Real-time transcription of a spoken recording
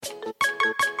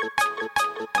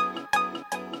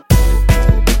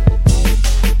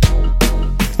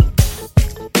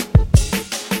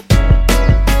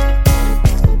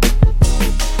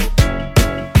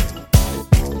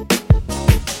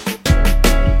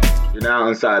You're now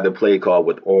inside the play call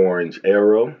with Orange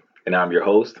Arrow, and I'm your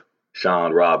host,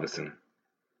 Sean Robinson.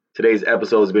 Today's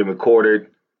episode has been recorded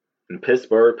in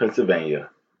Pittsburgh, Pennsylvania,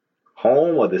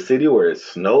 home of the city where it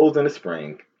snows in the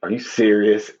spring. Are you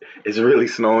serious? It's really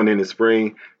snowing in the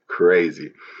spring?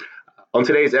 Crazy. On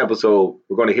today's episode,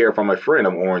 we're going to hear from a friend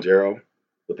of Orange Arrow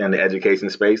within the education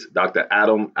space, Dr.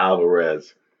 Adam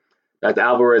Alvarez. Dr.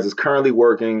 Alvarez is currently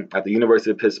working at the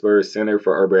University of Pittsburgh Center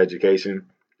for Urban Education.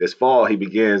 This fall, he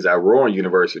begins at Rowan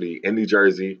University in New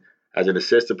Jersey as an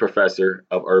assistant professor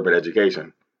of urban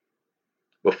education.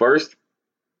 But first,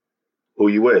 who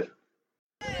you with?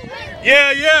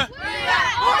 Yeah.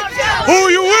 Who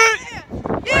you with?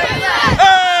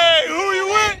 Hey, who you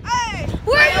with?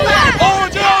 Where you at?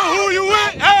 Orange Arrow, who you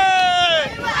with? Hey,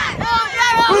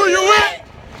 who you with?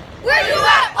 Where you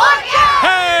at? On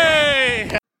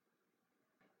Hey. I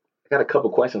got a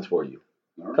couple questions for you.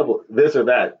 A couple this or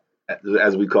that,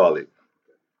 as we call it.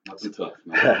 That's tough,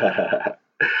 man.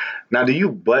 Now, do you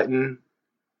button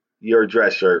your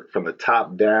dress shirt from the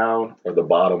top down or the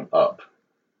bottom up?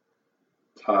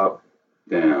 Top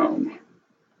down.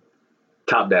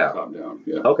 Top down. Top down.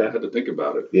 Yeah. Okay. I had to think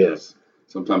about it. Yes.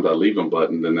 Sometimes I leave them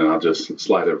buttoned and then I'll just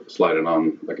slide it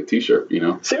on like a t-shirt, you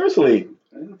know? Seriously?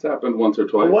 It's happened once or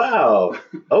twice. Wow.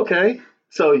 Okay.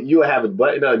 So you have it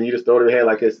buttoned up and you just throw it in your head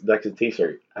like it's a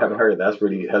t-shirt. I haven't heard. That's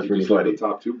pretty You funny. just leave the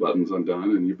top two buttons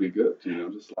undone and you'll be good. You know,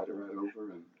 just slide it right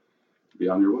over and be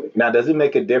on your way. Now, does it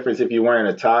make a difference if you're wearing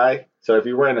a tie? So if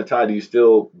you're wearing a tie, do you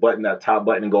still button that top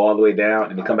button and go all the way down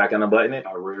and then come back and unbutton it?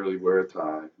 I rarely wear a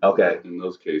tie. Okay. In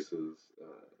those cases,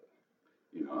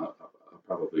 I'll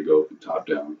probably go top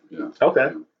down. Yeah.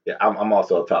 Okay. Yeah, I'm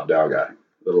also a top down guy.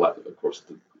 Of course,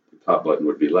 the top button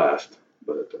would be last,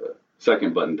 but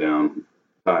second button down,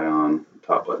 tie on,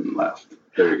 top button last.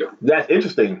 There you go. That's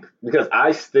interesting because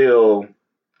I still,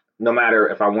 no matter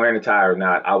if I'm wearing a tie or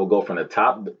not, I will go from the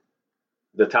top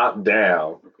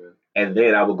down, Okay. and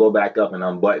then I will go back up and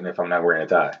unbutton if I'm not wearing a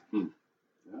tie. Yeah,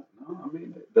 no, I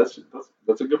mean that's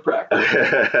a good practice.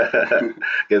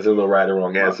 Guess a little right or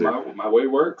wrong answer. My way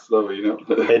works, though, you know.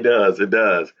 It does.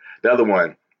 The other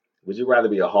one, would you rather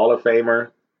be a Hall of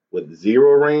Famer with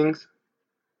 0 rings,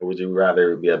 or would you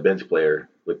rather be a bench player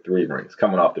with 3 rings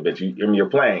coming off the bench? You're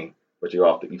playing, but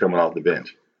you're coming off the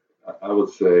bench. I would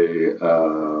say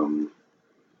a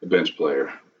bench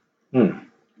player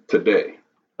today.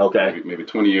 Okay. Maybe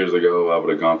 20 years ago, I would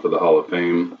have gone for the Hall of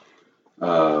Fame.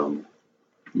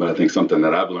 But I think something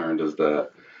that I've learned is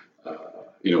that,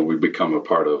 we become a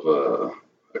part of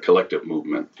a collective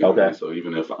movement. Okay. So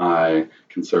even if I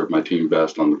can serve my team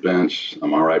best on the bench,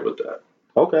 I'm all right with that.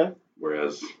 Okay.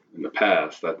 Whereas in the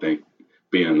past, I think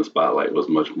being in the spotlight was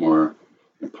much more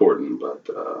important. But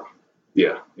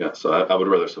yeah. So I would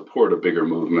rather support a bigger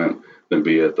movement than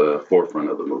be at the forefront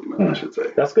of the movement, I should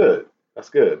say. That's good.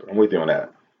 I'm with you on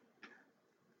that.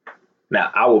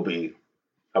 Now, I'd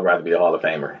rather be a Hall of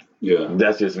Famer. Yeah.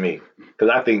 That's just me. Because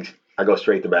I think I go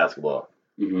straight to basketball.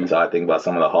 Mm-hmm. And so I think about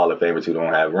some of the Hall of Famers who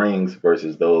don't have rings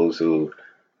versus those who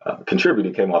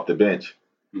contributed, came off the bench,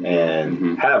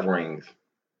 and have rings.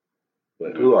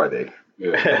 But who are they?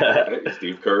 Yeah. Hey,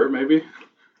 Steve Kerr, maybe?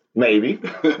 Maybe.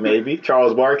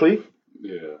 Charles Barkley?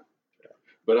 Yeah.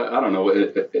 But I don't know.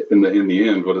 In the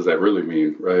end, what does that really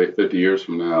mean, right? 50 years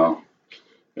from now,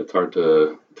 it's hard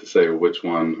to say which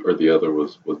one or the other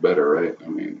was better, right? I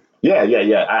mean.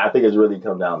 Yeah. I think it's really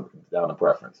come down to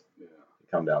preference. Yeah.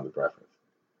 Come down to preference.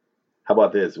 How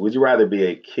about this? Would you rather be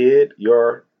a kid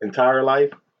your entire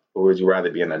life, or would you rather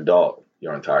be an adult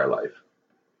your entire life?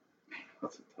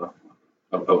 That's a tough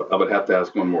one. I would have to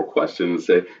ask one more question and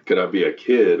say, could I be a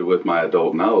kid with my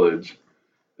adult knowledge?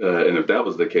 And if that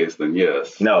was the case, then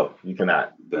yes. No, you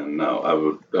cannot. Then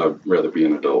no, I'd rather be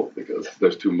an adult because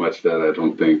there's too much that I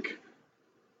don't think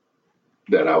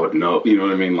that I would know. You know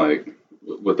what I mean? Like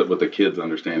with the kids'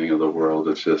 understanding of the world,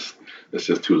 it's just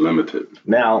too limited.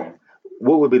 Now,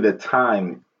 what would be the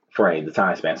time frame, the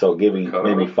time span? So give me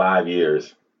maybe 5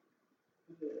 years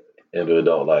into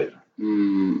adult life.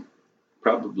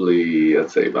 Probably,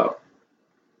 I'd say about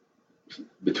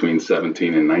between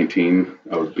 17 and 19.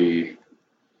 I'd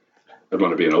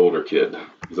want to be an older kid.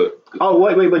 Oh,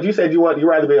 wait, but you said you'd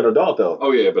rather be an adult though.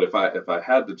 Oh yeah, but if I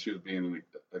had to choose being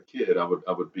a kid, I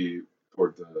would be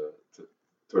toward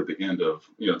the end of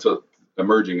to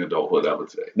emerging adulthood, I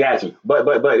would say. Gotcha.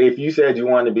 But if you said you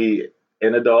wanted to be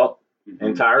an adult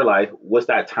entire life, what's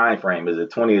that time frame? Is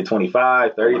it 20 to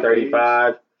 25, 30 to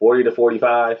 35, 40 to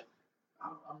 45?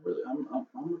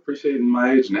 I'm appreciating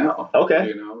my age now.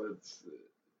 Okay. It's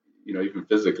even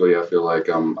physically, I feel like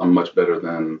I'm much better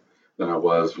than I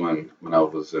was when I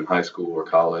was in high school or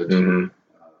college.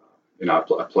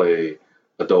 I play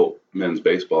adult men's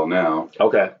baseball now.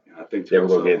 Okay. And I think to Yeah, we're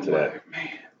gonna myself, get into I'm that. like, man,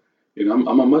 you know,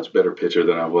 I'm a much better pitcher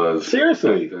than I was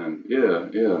Seriously? back then.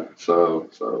 Yeah. So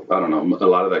I don't know. A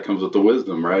lot of that comes with the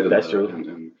wisdom, right? That's the, true.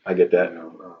 And I get that. you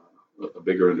know, a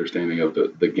bigger understanding of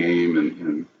the game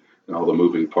and all the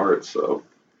moving parts. So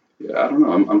yeah, I don't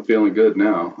know. I'm feeling good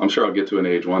now. I'm sure I'll get to an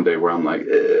age one day where I'm like,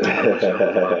 I wish I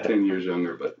was about 10 years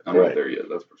younger, but I'm Right. not there yet.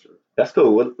 That's for sure. That's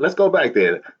cool. Well, let's go back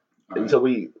then. All right. So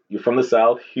you're from the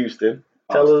South, Houston.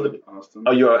 Tell us a little bit. Austin.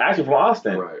 Oh, you're actually from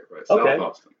Austin. Right. South Okay.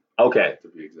 Austin, Okay. to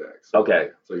be exact. So, Okay.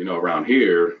 So, you know, around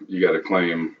here, you got to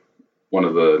claim one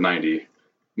of the 90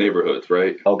 neighborhoods,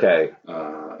 right? Okay.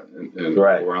 And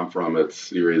Right. where I'm from,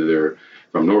 you're either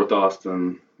from North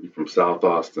Austin, you're from South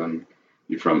Austin,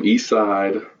 you're from East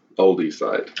Side, Old East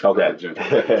Side. Okay. not the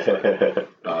gentrified East Side.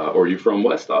 Or you're from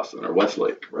West Austin or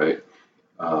Westlake, right?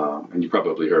 And you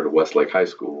probably heard of Westlake High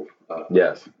School.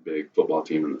 Yes. Big football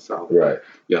team in the South. Right.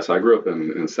 Yes, I grew up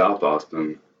in South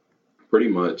Austin, pretty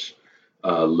much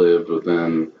lived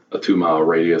within a 2-mile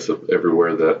radius of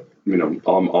everywhere that, you know,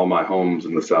 all my homes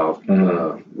in the South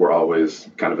were always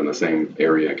kind of in the same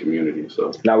area and community.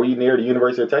 So Now, were you near the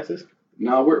University of Texas?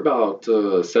 now we're about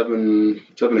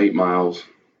 8 miles.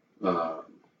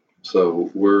 So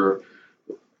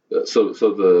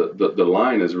the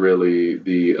line is really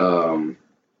the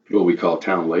what we call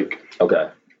Town Lake. Okay.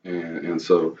 And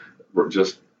so we're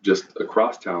just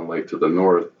across Town Lake to the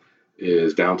north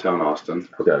is downtown Austin.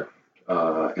 Okay.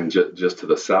 And just to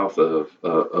the south of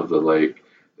the lake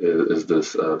is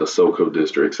this the SoCo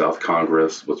district, South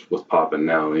Congress, what's popping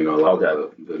now. You know, a lot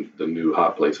of the new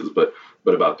hot places. But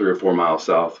about 3 or 4 miles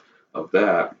south of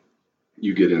that,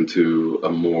 you get into a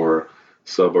more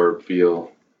suburb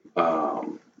feel.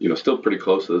 You know, still pretty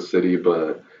close to the city,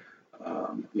 but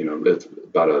you know, it's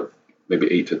about a maybe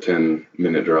 8 to 10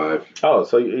 minute drive. Oh,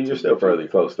 so you're still fairly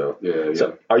close, though. Yeah.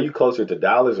 So are you closer to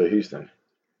Dallas or Houston?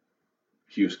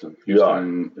 Houston. You are.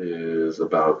 Houston is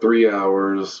about 3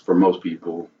 hours for most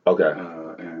people. Okay.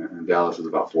 And Dallas is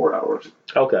about 4 hours.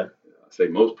 Okay. I say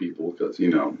most people because, you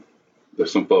know,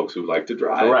 there's some folks who like to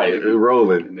drive. Right.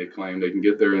 Rolling. And they claim they can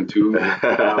get there in 2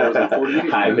 hours and 48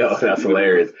 minutes. I know. That's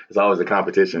hilarious. It's always a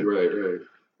competition. Right.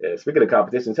 Yeah. Speaking of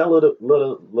competition, tell a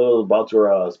little about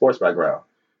your sports background.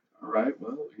 All right.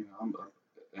 Well, you know,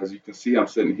 as you can see, I'm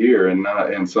sitting here and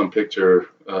not in some picture,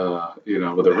 you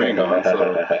know, with a ring on.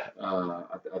 So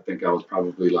I think I was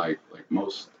probably like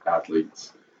most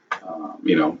athletes,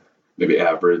 you know, maybe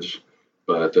average.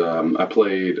 But I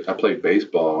played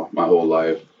baseball my whole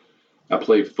life. I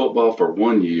played football for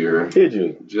 1 year. Did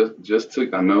you? Just to,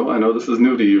 I know this is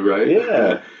new to you, right?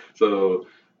 Yeah. So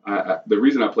the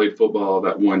reason I played football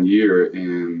that 1 year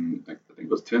in, I think it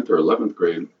was 10th or 11th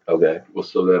grade, Okay. was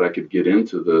so that I could get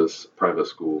into this private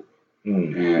school.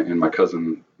 And my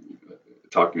cousin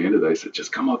talked me into that. He said,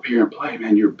 just come up here and play,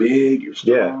 man. You're big, you're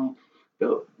strong.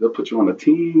 Yeah. They'll put you on a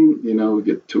team, you know,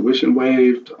 get tuition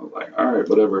waived. I was like, all right,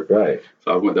 whatever. Right.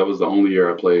 So I went. That was the only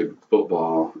year I played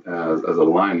football as a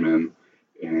lineman.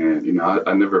 And, you know,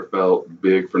 I never felt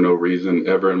big for no reason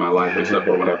ever in my life except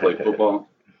for when I played football.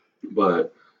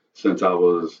 But since I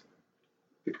was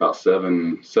about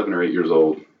 7 or 8 years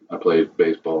old, I played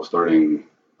baseball starting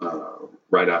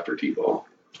right after T-ball.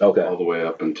 Okay. All the way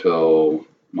up until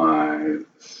my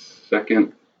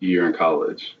second year in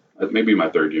college, maybe my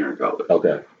third year in college.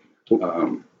 Okay.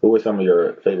 Who were some of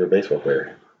your favorite baseball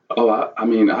players? Oh,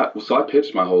 I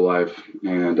pitched my whole life,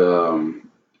 and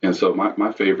so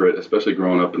my favorite, especially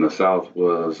growing up in the South,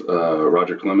 was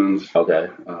Roger Clemens. Okay.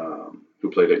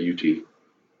 Who played at UT.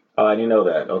 Oh, I didn't know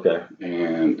that. Okay.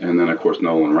 And then of course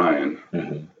Nolan Ryan.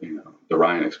 Mm-hmm. You know, the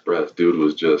Ryan Express dude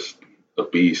was just a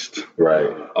beast.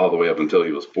 Right. All the way up until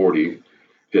he was 40,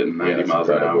 hitting 90 miles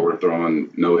an hour,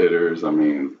 throwing no hitters. I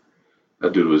mean,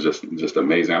 that dude was just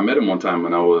amazing. I met him one time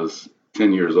when I was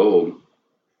 10 years old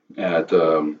at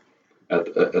the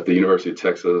University of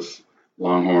Texas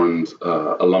Longhorns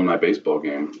alumni baseball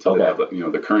game. So they have, you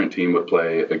know, the current team would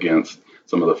play against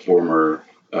some of the former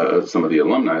some of the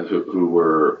alumni who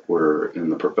were in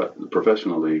the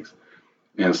professional leagues,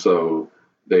 and so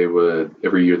they would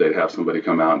every year they'd have somebody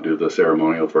come out and do the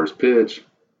ceremonial first pitch.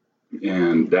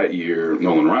 And that year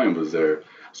Nolan Ryan was there.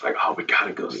 It's like, oh, we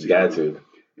gotta go see him.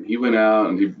 And he went out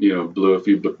and he, you know, blew a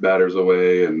few batters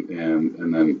away, and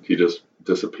then he just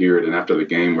disappeared. And after the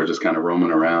game, we're just kind of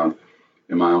roaming around.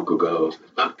 And my uncle goes,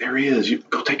 look, there he is. You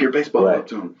go take your baseball up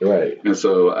to him. Right. And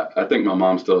so I think my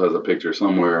mom still has a picture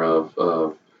somewhere of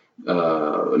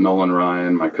Nolan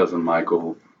Ryan, my cousin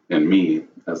Michael, and me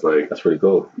as like that's pretty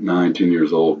cool. 9, 10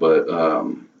 years old. But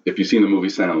if you've seen the movie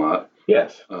Sandlot,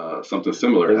 Yes. Something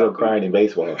similar There's no happened. crying in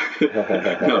baseball.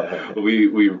 No,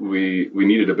 we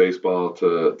needed a baseball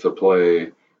to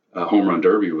play a home run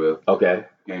derby with, Okay.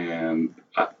 and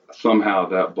somehow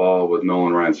that ball with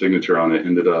Nolan Ryan's signature on it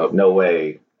ended up No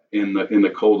way. in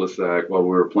the cul-de-sac while we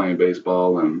were playing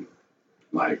baseball, and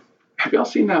like, have y'all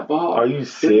seen that ball? Are you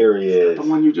Is serious? that the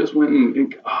one you just went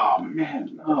and oh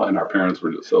man, no! And our parents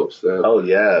were just so upset. Oh,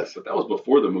 yes. But that was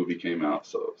before the movie came out,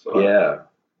 so Yeah.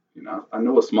 I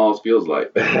know what Smalls feels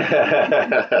like.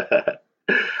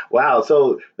 Wow.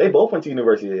 So they both went to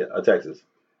University of Texas.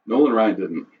 Nolan Ryan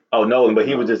didn't. Oh, Nolan, but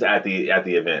he was just at the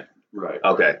event. Right.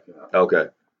 Okay. Yeah. Okay.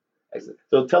 Excellent.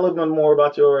 So tell everyone more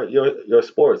about your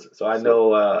sports. So I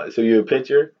know. So you're a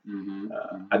pitcher. Mm-hmm.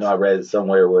 I know I read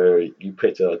somewhere where you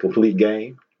pitch a complete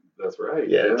game. That's right.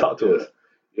 Yeah. Talk to us.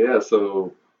 Yeah.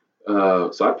 So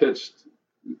I pitched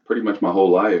pretty much my whole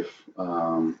life.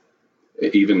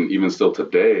 Even still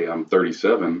today, I'm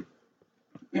 37,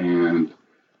 and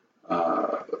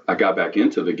I got back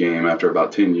into the game after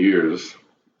about 10 years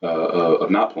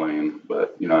of not playing.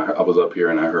 But I was up here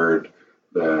and I heard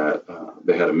that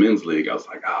they had a men's league. I was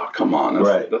like, oh, come on,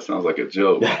 that sounds like a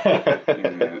joke.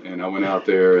 and I went out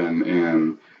there,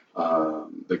 and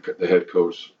the head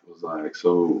coach was like,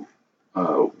 so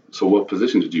what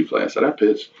position did you play? I said, I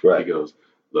pitched. Right. He goes,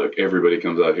 look, everybody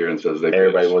comes out here and says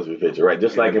everybody pitch. wants to be a pitcher, right?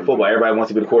 Just like in football, everybody wants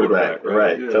to be the quarterback,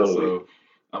 right? Yeah, totally. So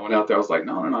I went out there. I was like,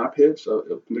 no, I pitched up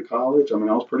into college. I mean,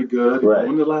 I was pretty good. Right.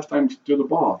 When was the last time you threw the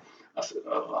ball? I said,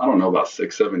 I don't know, about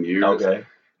 6-7 years. Okay.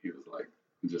 He was like,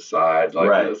 just sighed, like,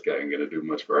 right. This guy ain't gonna do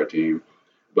much for our team.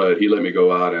 But he let me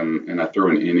go out and I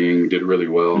threw an inning, did really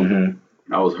well.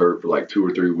 Mm-hmm. I was hurt for like 2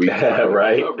 or 3 weeks.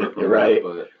 Right. Right.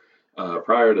 But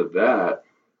prior to that,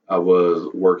 I was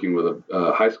working with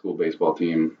a high school baseball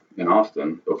team in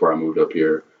Austin before I moved up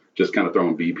here, just kind of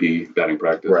throwing BP, batting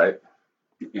practice. Right.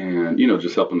 And,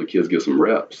 just helping the kids get some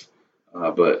reps.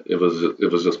 But it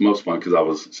was just most fun because I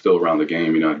was still around the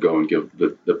game. I'd go and give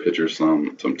the pitchers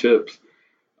some tips.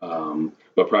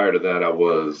 But prior to that, I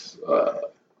was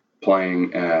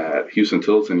playing at Houston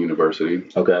Tillotson University.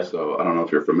 Okay. So I don't know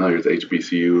if you're familiar. It's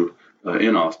HBCU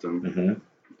in Austin, mm-hmm.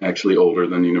 actually older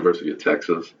than the University of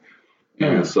Texas.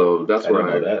 And so that's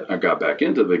where I got back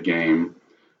into the game.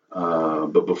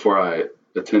 But before I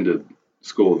attended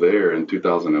school there in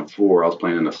 2004, I was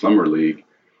playing in a summer league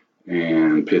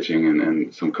and pitching,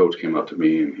 and some coach came up to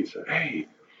me and he said, hey,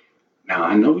 now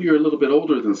I know you're a little bit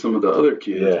older than some of the other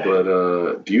kids,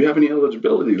 but do you have any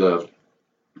eligibility left?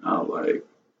 I was like,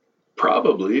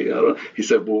 probably. He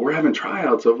said, well, we're having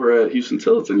tryouts over at Houston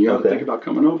Tillotson. You have to think about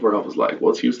coming over. I was like, well,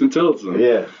 it's Houston Tillotson.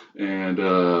 Yeah. And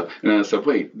I said,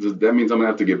 wait, that means I'm going to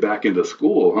have to get back into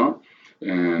school, huh?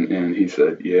 And he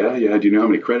said, yeah. Do you know how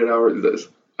many credit hours?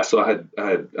 So I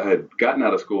had gotten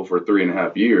out of school for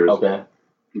 3.5 years. Okay.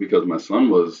 Because my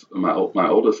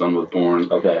oldest son was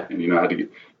born. Okay. And I had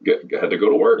to go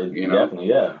to work. Definitely,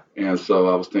 yeah. And so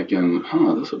I was thinking,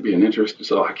 this would be an interest,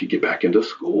 so I could get back into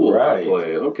school. Right. If I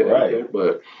play. Okay. Right. Okay.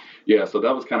 But yeah, so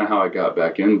that was kind of how I got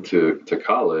back into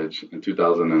college in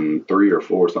 2003 or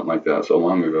 4, something like that. So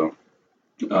long ago,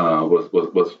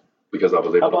 was because I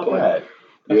was able to play. That?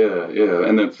 Yeah.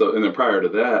 And then prior to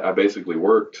that, I basically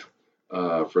worked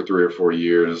for 3 or 4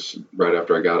 years right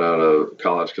after I got out of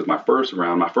college, because my first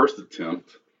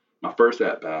attempt, my first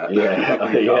at bat,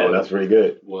 that's pretty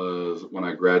good, was when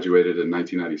I graduated in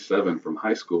 1997 from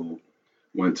high school.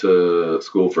 Went to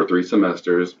school for 3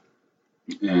 semesters,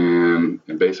 and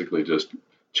basically just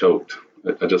choked.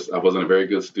 I wasn't a very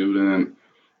good student.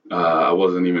 I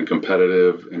wasn't even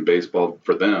competitive in baseball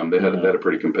for them. They had a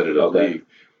pretty competitive league,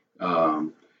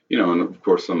 and of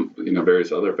course some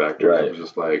various other factors. Right. It was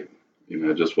just like,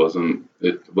 it just wasn't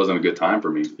a good time for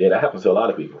me. Yeah, that happens to a lot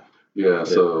of people. Yeah.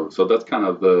 So that's kind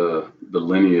of the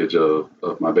lineage of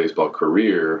my baseball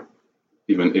career,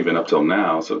 even up till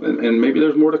now. So and maybe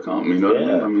there's more to come. You know what I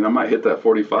mean? I mean, I might hit that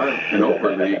 45 and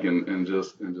over league and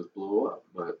just blow up.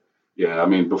 But yeah, I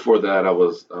mean, before that, I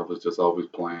was just always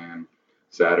playing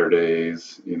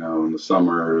Saturdays. In the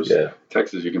summers. Yeah.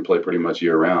 Texas, you can play pretty much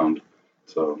year round.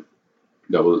 So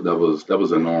that was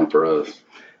the norm for us.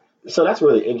 So that's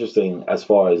really interesting as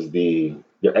far as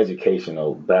your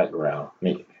educational background. I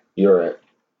mean,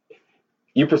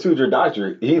 you pursued your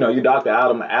doctorate. You Dr.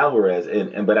 Adam Alvarez,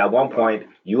 but at one point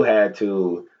you had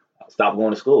to stop going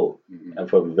to school, and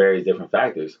for various different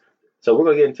factors. So we're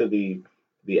going to get into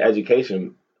the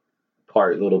education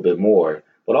part a little bit more.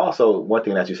 But also, one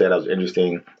thing that you said that was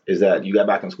interesting is that you got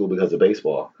back in school because of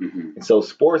baseball. And so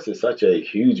sports is such a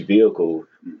huge vehicle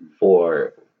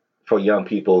for young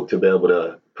people to be able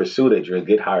to pursue their dream,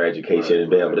 get higher education, and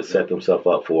be able to set themselves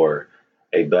up for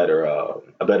a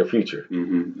better future.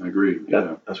 I agree.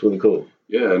 Yeah, That's really cool.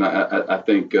 yeah, and I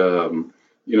think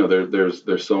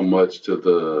there's so much to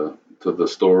the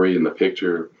story and the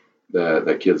picture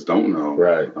that kids don't know.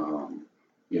 Right.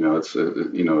 It's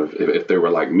if they were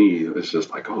like me, it's just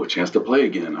like, oh, a chance to play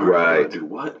again. All right. Do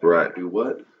what? Right. Do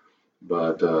what?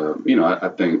 But I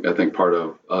think part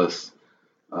of us,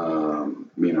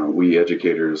 we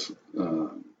educators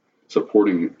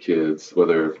supporting kids,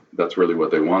 whether that's really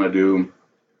what they want to do,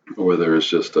 or whether it's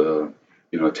just a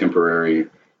temporary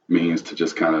means to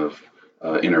just kind of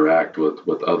interact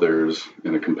with others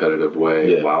in a competitive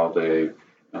way while they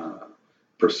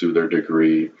pursue their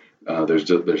degree. There's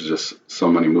just so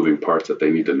many moving parts that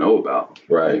they need to know about.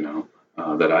 Right.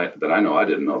 That I know I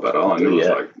didn't know about. All I knew was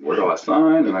like, where do I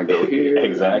sign? And I go here.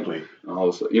 Exactly. And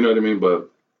also, you know what I mean? But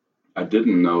I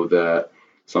didn't know that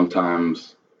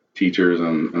sometimes teachers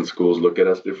and schools look at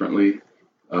us differently.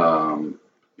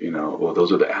 Well,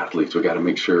 those are the athletes. We got to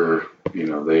make sure,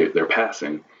 they're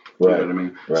passing. You know what I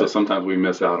mean? Right. So sometimes we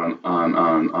miss out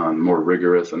on more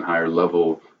rigorous and higher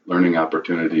level learning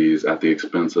opportunities at the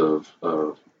expense of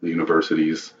the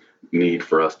university's need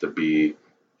for us to be,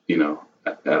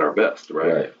 at our best,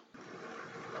 right?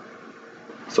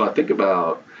 So I think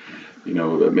about,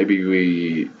 maybe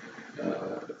we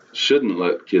shouldn't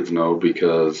let kids know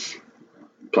because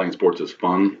playing sports is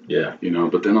fun. Yeah.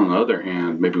 But then on the other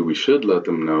hand, maybe we should let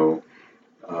them know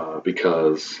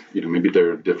because, maybe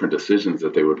there are different decisions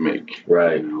that they would make.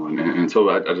 Right. And so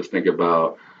I just think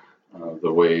about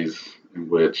the ways in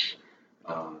which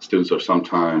students are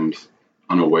sometimes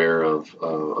unaware of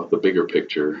the bigger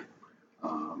picture.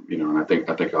 And I think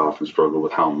I often struggle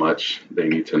with how much they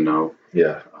need to know.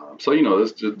 Yeah. So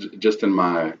it's just in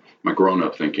my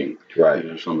grown-up thinking. Right.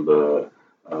 These are some of the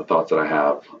thoughts that I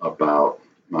have about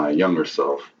my younger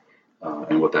self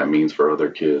and what that means for other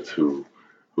kids who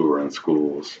are in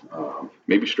schools,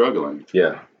 maybe struggling.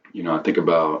 Yeah. I think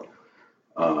about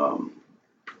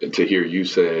to hear you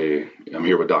say, I'm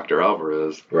here with Dr.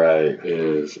 Alvarez. Right.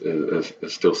 Is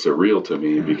still surreal to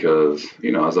me because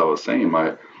as I was saying,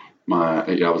 I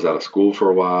was out of school for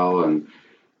a while, and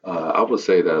I would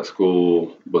say that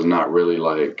schools weren't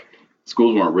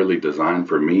really designed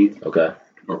for me. Okay.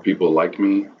 Or people like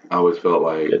me. I always felt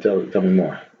like. Yeah, tell me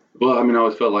more. Well, I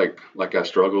always felt like I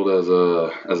struggled as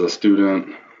a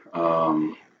student.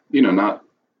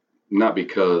 Not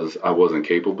because I wasn't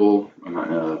capable,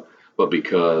 but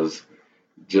because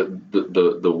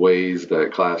the ways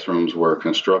that classrooms were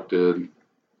constructed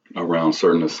around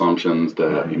certain assumptions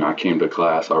that I came to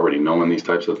class already knowing these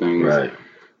types of things, right?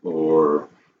 Or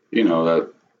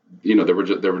that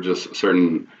there were just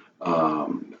certain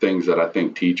things that I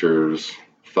think teachers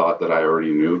thought that I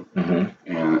already knew,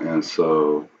 and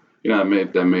so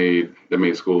that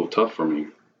made school tough for me.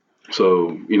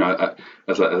 So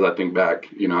as I think back,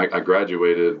 I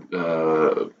graduated.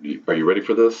 Are you ready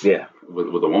for this? Yeah. With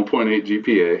a 1.8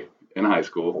 GPA in high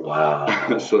school.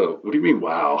 Wow. So what do you mean,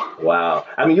 wow? Wow.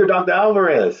 You're Dr.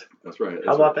 Alvarez. That's right.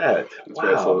 How about that? That's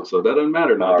wow. Right. So that doesn't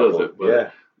matter now, does it?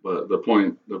 But, But the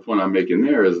point I'm making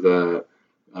there is that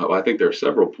I think there are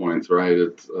several points, right?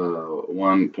 It's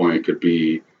one point could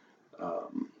be,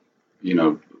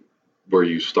 where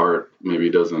you start maybe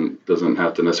doesn't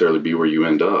have to necessarily be where you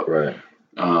end up. Right.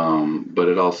 But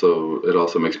it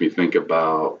also makes me think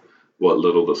about what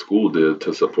little the school did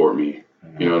to support me.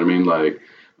 You know what I mean? Like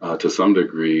to some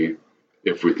degree,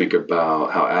 if we think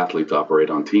about how athletes operate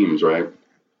on teams, right?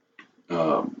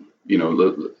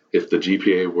 If the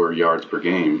GPA were yards per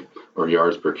game or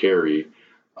yards per carry,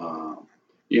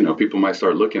 people might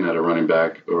start looking at a running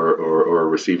back or a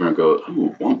receiver and go,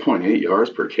 "Ooh, 1.8 yards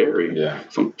per carry. Yeah,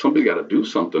 somebody's got to do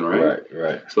something, right?"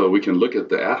 Right. So we can look at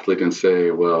the athlete and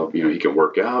say, "Well, he can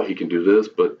work out, he can do this,"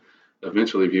 but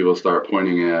eventually people start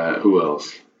pointing at who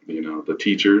else? The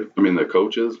teacher. The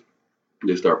coaches.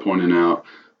 They start pointing out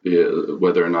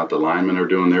whether or not the linemen are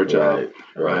doing their job,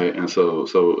 right? And so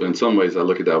in some ways, I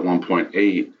look at that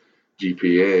 1.8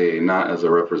 GPA not as a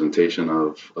representation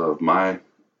of my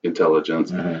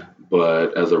intelligence,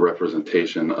 but as a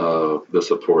representation of the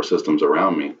support systems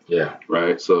around me. Yeah.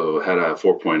 Right. So had I a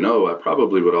 4.0, I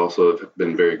probably would also have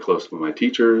been very close with my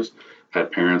teachers,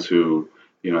 had parents who,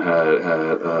 had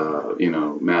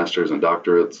masters and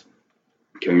doctorates,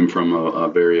 came from a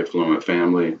very affluent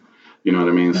family. You know what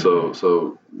I mean?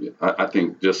 So I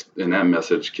think just in that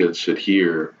message, kids should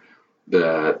hear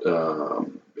that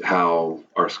how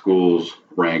our schools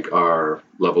rank our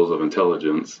levels of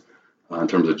intelligence in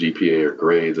terms of GPA or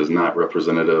grades is not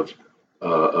representative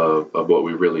of what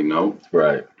we really know,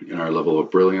 right, in our level of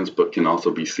brilliance, but can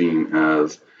also be seen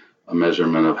as a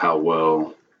measurement of how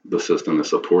well the system is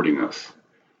supporting us.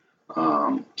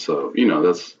 So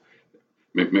that's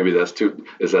maybe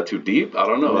is that too deep? I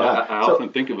don't know. Yeah. I So often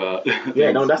think about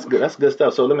yeah, no, things. that's good. That's good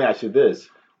stuff. So let me ask you this.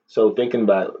 So thinking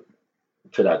back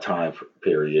to that time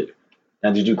period,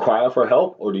 and did you cry out for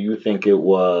help, or do you think it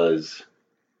was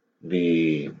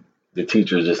the the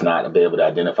teachers just not be able to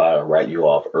identify or write you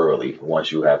off early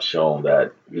once you have shown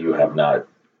that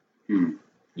Hmm.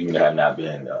 you have not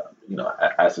been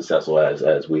as successful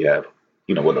as we have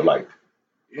would have liked.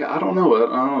 Yeah, I don't know. I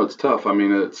don't know. It's tough. I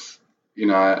mean, it's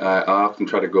I often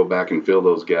try to go back and fill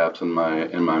those gaps in my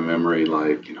memory.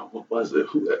 Like, what was it?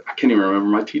 I can't even remember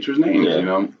my teachers' names.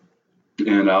 Yeah.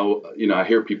 And I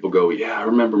hear people go, yeah, I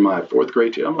remember my fourth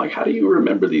grade teacher. I'm like, how do you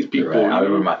remember these people? Right. I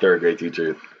remember my third grade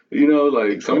teacher.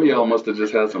 Like some of y'all must have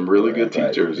just had some really good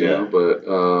teachers, Yeah. But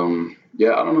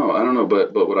yeah, I don't know.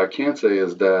 But what I can say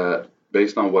is that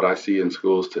based on what I see in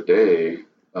schools today,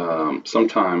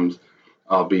 sometimes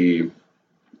I'll be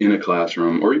in a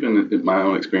classroom or even in my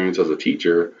own experience as a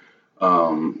teacher,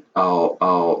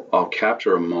 I'll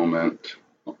capture a moment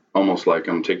almost like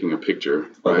I'm taking a picture,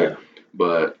 right? Okay.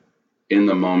 But in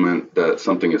the moment that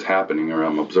something is happening or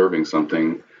I'm observing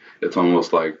something, it's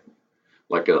almost like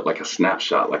a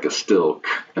snapshot, like a still,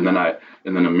 and then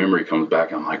a memory comes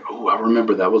back. And I'm like, oh, I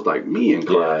remember that was like me in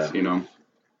class,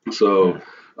 So,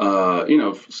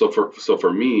 so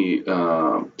for me,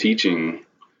 teaching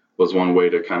was one way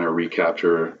to kind of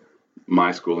recapture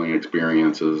my schooling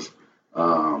experiences,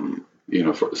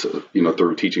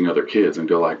 through teaching other kids and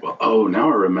go like, well, oh, now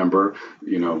I remember,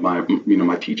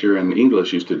 my teacher in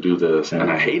English used to do this and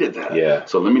I hated that. Yeah.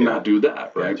 So let me not do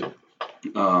that. Right. Gotcha.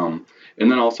 And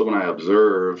then also when I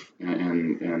observe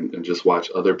and just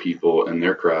watch other people and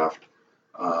their craft,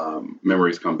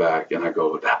 memories come back and I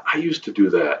go, I used to do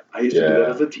that. I used to do that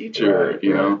as a teacher,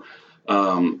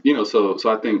 So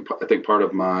I think part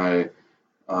of my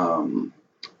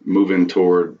moving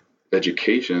toward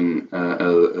education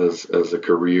as a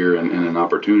career and an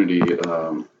opportunity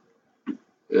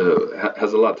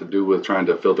has a lot to do with trying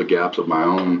to fill the gaps of my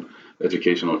own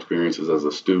educational experiences as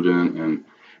a student and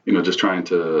just trying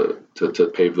to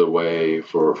pave the way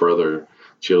for other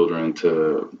children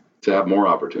to have more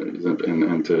opportunities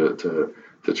and to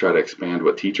try to expand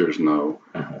what teachers know,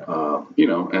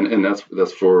 and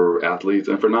that's for athletes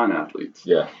and for non-athletes.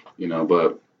 Yeah.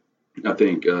 But I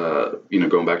think,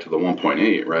 going back to the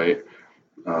 1.8, right?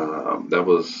 That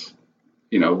was,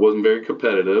 it wasn't very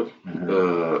competitive.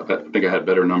 I think I had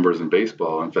better numbers in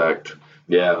baseball. In fact,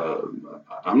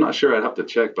 I'm not sure. I'd have to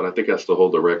check, but I think I still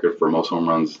hold the record for most home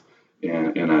runs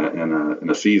in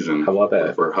a season. How about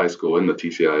that? For high school in the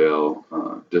TCIL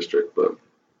district. But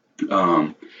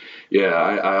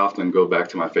I often go back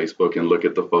to my Facebook and look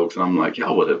at the folks, and I'm like,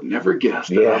 y'all would have never guessed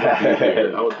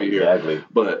that I would be here. Exactly.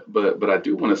 But I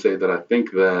do want to say that I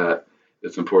think that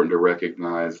it's important to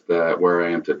recognize that where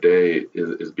I am today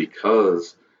is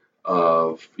because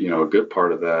of, a good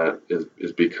part of that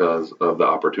is because of the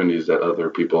opportunities that other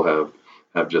people have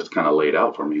just kind of laid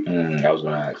out for me. I was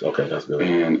going to ask. Okay, that's good.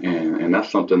 And that's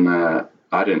something that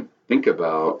I didn't think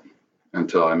about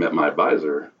until I met my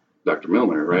advisor, Dr.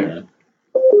 Milner, right?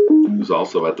 Who's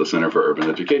also at the Center for Urban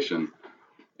Education.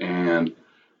 And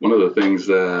one of the things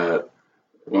that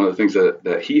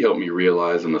he helped me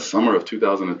realize in the summer of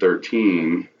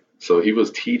 2013, so he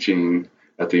was teaching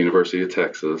at the University of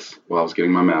Texas while I was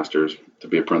getting my master's to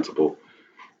be a principal.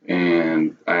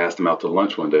 And I asked him out to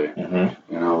lunch one day, and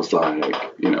I was like,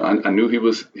 I knew he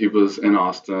was in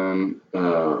Austin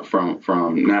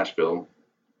from Nashville,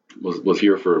 was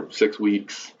here for 6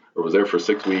 weeks, or was there for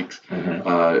 6 weeks.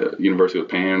 University was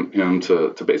paying him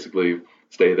to basically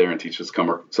stay there and teach his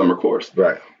summer course.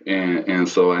 Right. And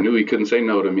so I knew he couldn't say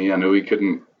no to me. I knew he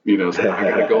couldn't, say, I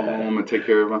got to go home and take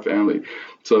care of my family.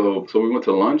 So we went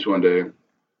to lunch one day.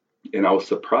 And I was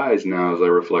surprised now as I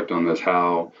reflect on this,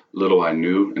 how little I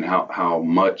knew and how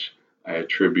much I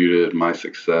attributed my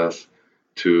success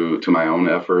to my own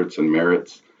efforts and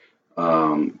merits.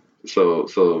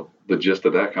 So the gist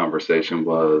of that conversation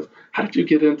was, how did you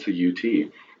get into UT?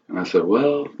 And I said,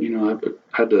 well, I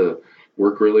had to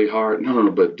work really hard.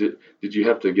 No, but did you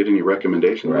have to get any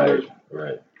recommendation letters?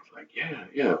 Right. I was like,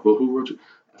 yeah. Well, who wrote you?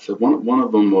 I said one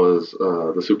of them was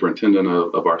the superintendent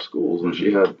of our schools, and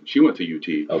she went to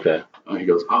UT. Okay. He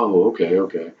goes, oh,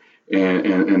 okay.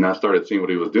 And I started seeing what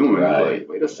he was doing. Right. I was like,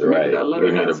 wait a second, maybe that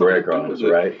letter had something to do with it.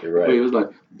 Right. You're right. But he was like,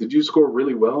 did you score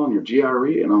really well on your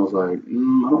GRE? And I was like,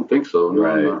 I don't think so. No,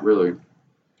 not really.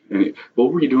 And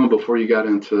what were you doing before you got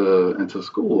into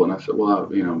school? And I said, well,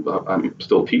 I'm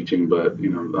still teaching, but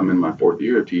I'm in my 4th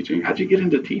year of teaching. How'd you get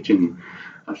into teaching?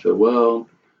 I said, well,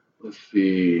 let's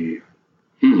see.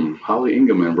 Holly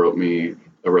Engelman wrote me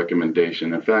a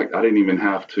recommendation. In fact, I didn't even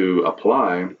have to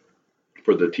apply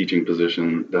for the teaching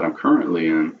position that I'm currently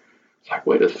in. It's like,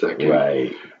 wait a second.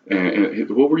 Right. And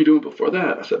what were you doing before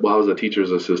that? I said, well, I was a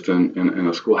teacher's assistant in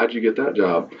a school. How'd you get that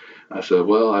job? I said,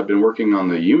 well, I've been working on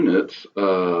the units,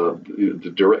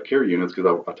 the direct care units,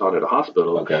 because I taught at a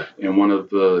hospital. Okay. And one of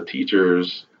the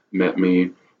teachers met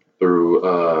me through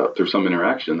some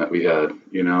interaction that we had,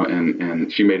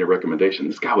 and she made a recommendation.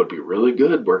 This guy would be really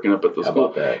good working up at the How school.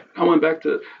 about that? I went back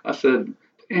I said,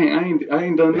 dang, I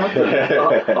ain't done nothing.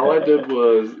 all I did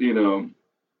was,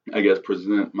 I guess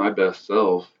present my best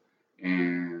self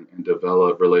and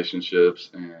develop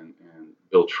relationships and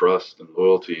build trust and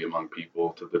loyalty among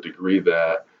people to the degree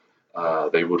that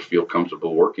they would feel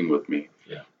comfortable working with me.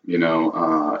 Yeah.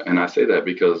 And I say that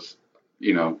because,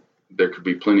 there could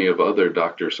be plenty of other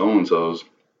Dr. So-and-sos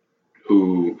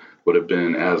who would have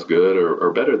been as good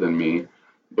or better than me,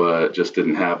 but just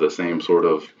didn't have the same sort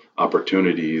of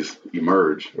opportunities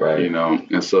emerge. Right.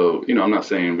 And so, I'm not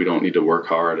saying we don't need to work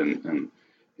hard and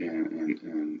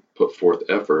put forth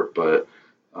effort, but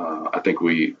I think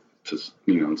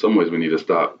in some ways we need to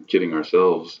stop kidding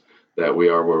ourselves that we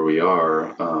are where we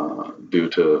are due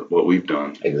to what we've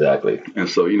done. Exactly. And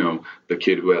so, the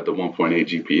kid who had the 1.8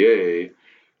 GPA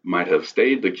might have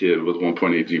stayed the kid with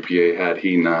 1.8 GPA had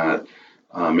he not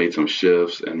made some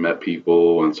shifts and met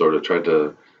people and sort of tried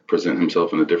to present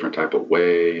himself in a different type of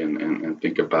way and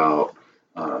think about,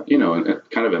 and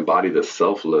kind of embody the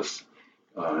selfless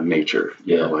nature,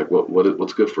 like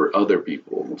what's good for other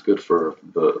people, what's good for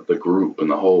the group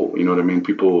and the whole, you know what I mean?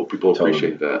 People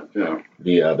appreciate that.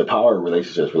 Yeah. The power of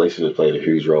relationships played a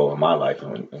huge role in my life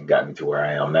and got me to where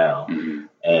I am now. Mm-hmm.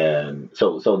 And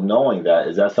so knowing that,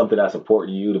 is that something that's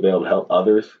important to you to be able to help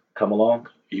others come along?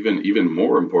 Even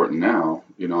more important now,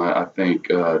 I think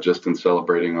just in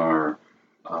celebrating our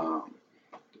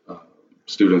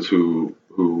students who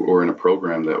are in a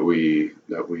program that we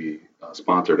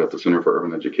sponsored at the Center for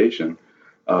Urban Education.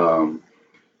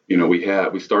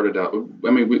 We started out.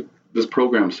 This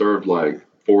program served like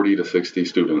 40 to 60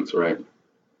 students, right?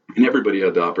 And everybody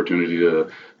had the opportunity to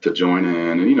join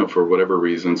in, and for whatever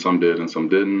reason, some did and some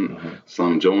didn't. Mm-hmm.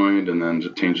 Some joined and then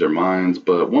changed their minds.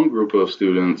 But one group of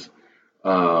students,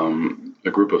 a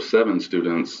group of 7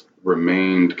 students,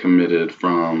 remained committed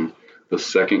from the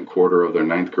second quarter of their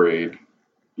 9th grade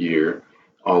year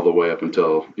all the way up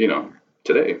until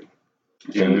today.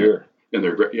 Senior. And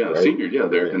they're Right? senior,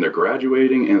 and they're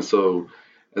graduating. And so,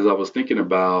 as I was thinking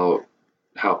about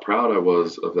how proud I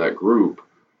was of that group.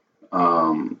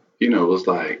 It was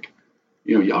like,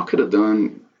 y'all could have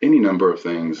done any number of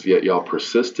things, yet y'all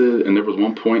persisted. And there was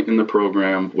one point in the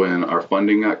program when our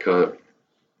funding got cut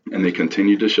and they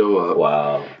continued to show up.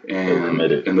 Wow. And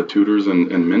the tutors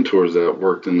and mentors that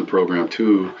worked in the program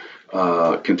too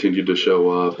continued to show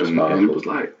up. And it was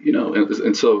like,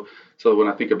 and so when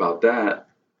I think about that,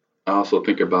 I also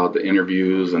think about the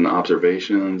interviews and the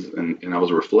observations. And I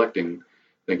was reflecting,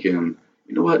 thinking,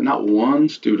 you know what? Not one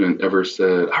student ever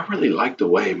said, I really like the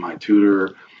way my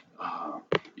tutor,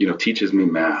 teaches me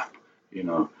math,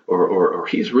 or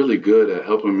he's really good at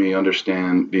helping me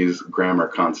understand these grammar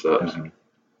concepts.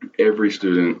 Mm-hmm. Every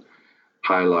student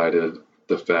highlighted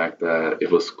the fact that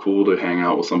it was cool to hang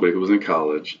out with somebody who was in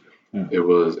college. Mm-hmm. It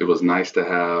was nice to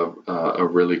have a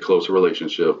really close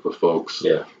relationship with folks.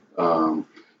 Yeah.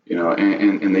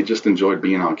 And they just enjoyed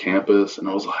being on campus. And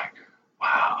I was like,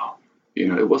 wow.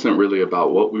 It wasn't really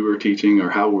about what we were teaching or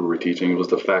how we were teaching. It was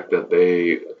the fact that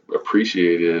they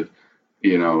appreciated,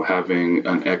 having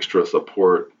an extra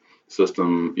support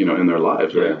system, in their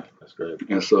lives, right? Yeah, that's great.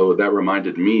 And so that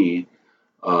reminded me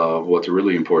of what's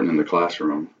really important in the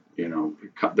classroom.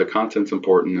 The content's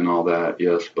important and all that,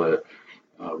 yes, but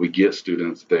we get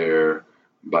students there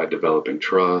by developing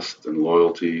trust and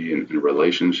loyalty and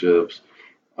relationships.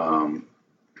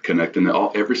 Connecting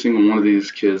every single one of these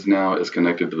kids now is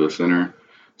connected to the center.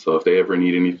 So if they ever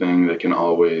need anything, they can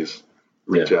always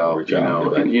reach out,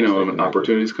 when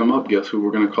opportunities come up, guess who we're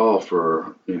going to call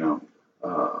for,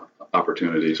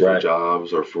 opportunities for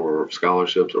jobs or for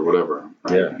scholarships or whatever.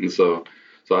 Right? Yeah. And so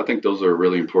I think those are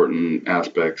really important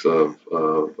aspects of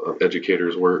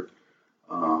educators' work.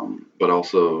 But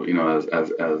also,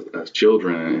 as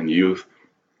children and youth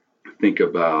think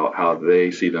about how they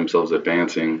see themselves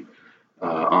advancing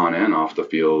on and off the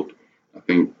field, I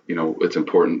think, it's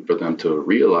important for them to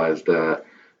realize that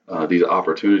these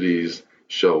opportunities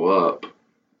show up,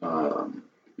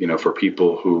 for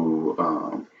people who,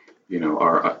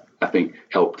 are, I think,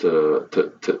 help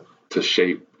to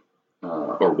shape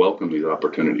or welcome these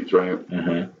opportunities, right?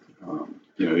 Mm-hmm.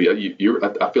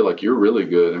 I feel like you're really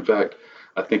good. In fact,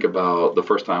 I think about the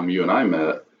first time you and I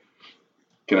met,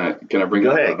 Can I bring Go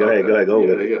that ahead, up? go ahead, go ahead, go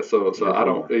with it. Yeah. So Go I for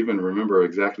don't even remember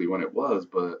exactly when it was,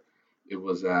 but it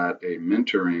was at a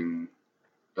mentoring,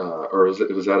 or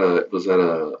it was at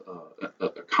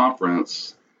a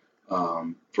conference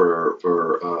for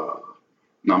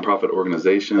nonprofit Okay,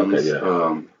 organizations,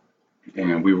 yeah.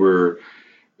 and we were,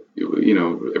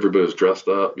 everybody was dressed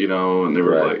up, and they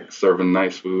were Right. like serving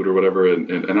nice food or whatever.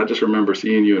 And I just remember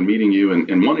seeing you and meeting you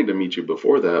and wanting to meet you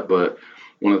before that. But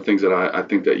one of the things that I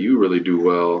think that you really do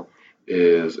well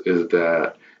is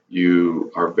that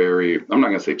you are very, I'm not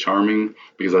going to say charming,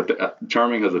 because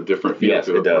charming has a different feel Yes,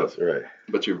 to it does. Right.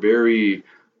 but you're very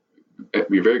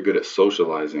good at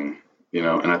socializing,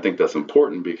 and I think that's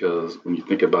important because when you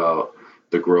think about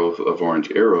the growth of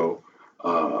Orange Arrow,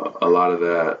 a lot of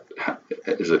that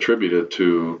is attributed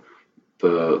to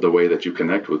the way that you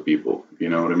connect with people. You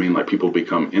know what I mean? Like people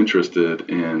become interested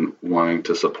in wanting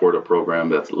to support a program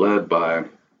that's led by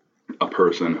a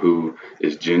person who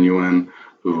is genuine,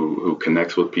 who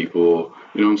connects with people.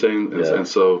 You know what I'm saying? Yeah. And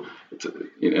so,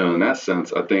 in that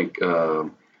sense, I think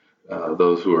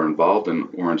those who are involved in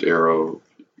Orange Arrow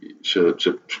should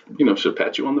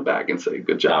pat you on the back and say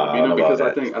good job. I don't know Because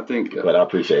about I think But I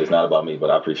appreciate it. It's not about me, but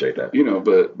I appreciate that.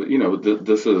 but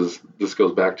this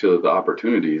goes back to the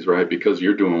opportunities, right? Because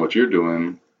you're doing what you're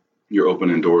doing, you're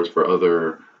opening doors for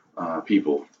other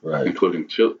people, Right. including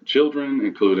children,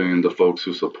 including the folks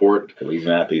who support. Police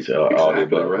and athletes, all the Exactly,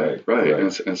 above.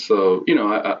 right. And so,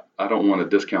 I don't want to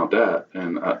discount that,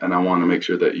 and I want to make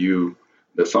sure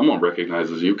that someone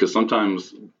recognizes you, because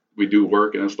sometimes we do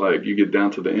work and it's like you get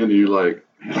down to the end and you're like,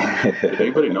 did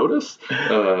anybody notice?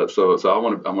 So I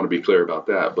want to be clear about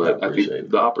that. But I think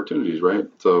the opportunities, right?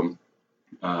 So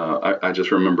I just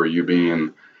remember you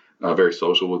being very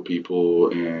social with people,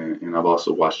 and I've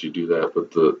also watched you do that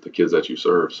with the kids that you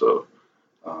serve. So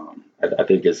I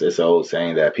think it's an old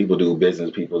saying that people do business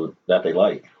with people that they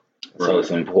like. So Right. it's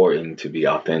important to be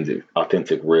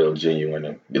authentic, real, genuine,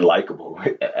 and be likable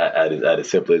at its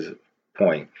simplest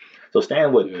point. So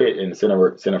staying with Yeah. Pitt and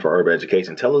the Center for Urban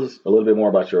Education, tell us a little bit more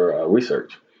about your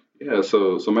research. Yeah,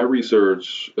 so my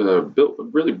research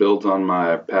really builds on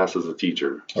my past as a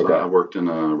teacher. So Okay. I worked in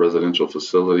a residential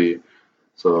facility.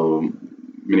 So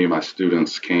many of my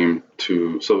students came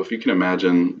to. So if you can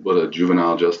imagine what a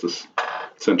juvenile justice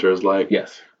center is like,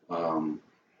 Yes.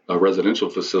 A residential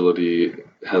facility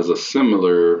has a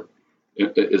similar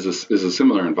is a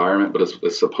similar environment, but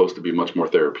it's supposed to be much more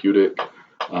therapeutic.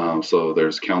 So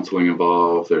there's counseling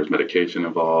involved, there's medication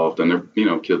involved, and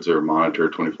kids are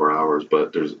monitored 24 hours.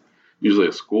 But there's usually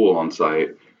a school on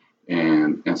site,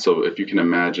 and so if you can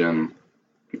imagine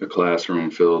a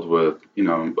classroom filled with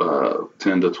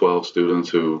 10 to 12 students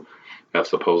who have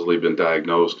supposedly been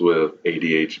diagnosed with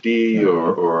ADHD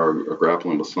or are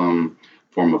grappling with some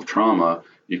form of trauma,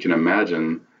 you can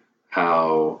imagine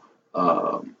how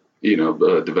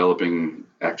developing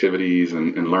activities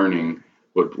and learning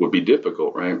would be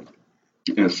difficult, right?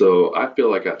 And so I feel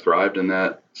like I thrived in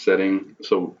that setting.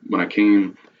 So when I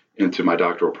came into my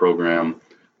doctoral program,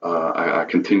 I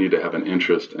continue to have an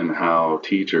interest in how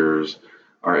teachers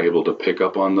are able to pick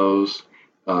up on those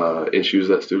issues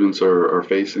that students are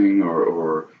facing,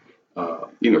 or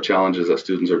challenges that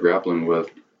students are grappling with,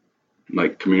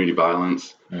 like community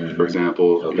violence, for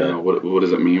example. Okay. What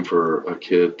does it mean for a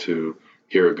kid to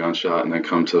hear a gunshot and then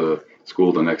come to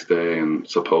school the next day and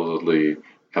supposedly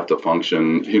have to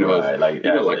function, Right, like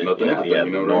nothing happened, Yeah, what I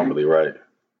mean? normally, right.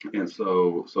 And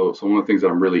so one of the things that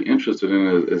I'm really interested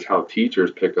in is how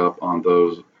teachers pick up on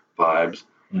those vibes,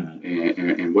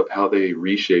 and how they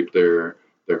reshape their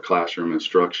classroom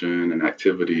instruction and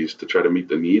activities to try to meet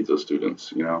the needs of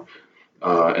students,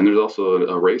 and there's also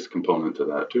a race component to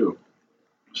that too.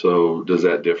 So does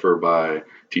that differ by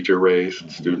teacher race,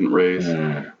 student race?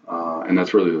 And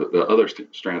that's really the other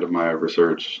strand of my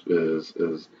research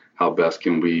is how best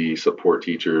can we support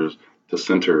teachers to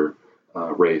center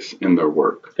race in their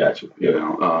work. Gotcha.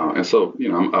 Yeah. And so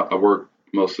I work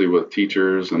mostly with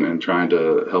teachers and trying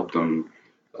to help them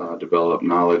develop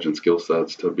knowledge and skill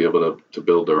sets to be able to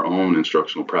build their own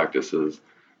instructional practices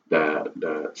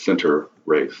that center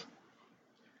race.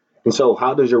 And so,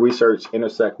 how does your research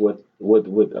intersect with the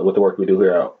work we do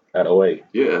here at OA?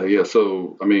 Yeah.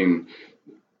 So, I mean,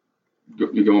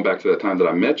 going back to that time that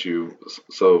I met you.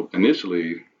 So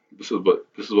initially, this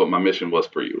is what my mission was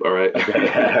for you. All right.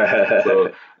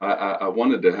 So I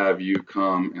wanted to have you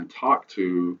come and talk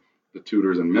to the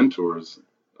tutors and mentors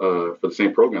for the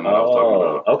same program that I was talking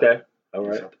about. Okay. All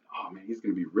right. So I thought, oh man, he's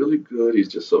going to be really good. He's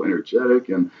just so energetic,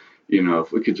 and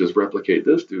if we could just replicate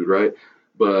this dude, right?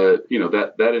 But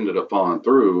that ended up falling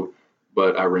through.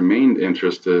 But I remained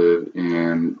interested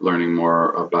in learning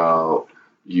more about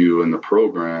you and the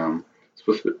program,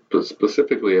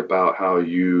 specifically about how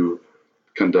you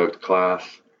conduct class,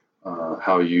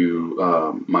 how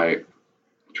you might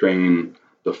train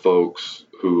the folks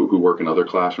who work in other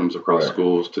classrooms across Right.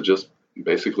 schools to just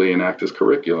basically enact this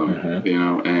curriculum,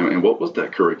 and what was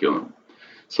that curriculum?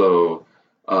 So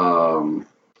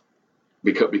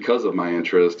because of my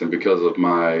interest and because of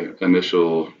my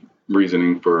initial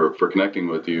reasoning for connecting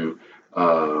with you,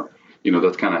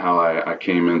 that's kind of how I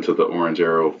came into the Orange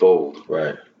Arrow fold.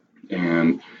 Right.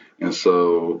 And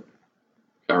so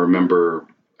I remember,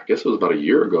 I guess it was about a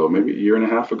year ago, maybe a year and a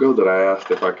half ago, that I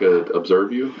asked if I could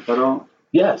observe you at all.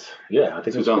 Yes. Yeah. I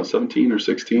think it was 2017 or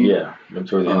 16. Yeah. I'm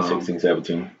towards the end 16,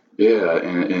 17. Yeah,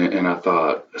 and I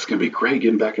thought it's gonna be great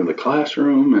getting back in the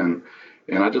classroom, and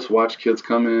I just watch kids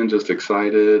come in just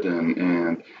excited,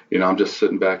 and I'm just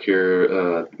sitting back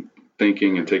here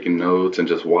thinking and taking notes and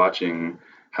just watching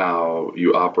how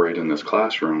you operate in this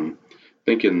classroom,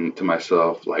 thinking to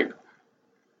myself, like,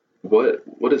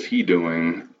 what is he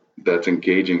doing that's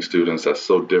engaging students that's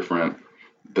so different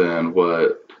than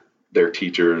what their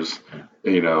teachers,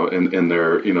 in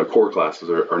their core classes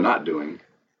are not doing.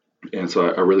 And so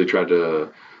I really tried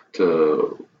to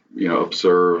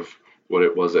observe what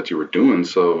it was that you were doing.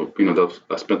 So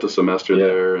I spent the semester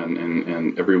there,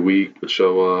 and every week would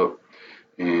show up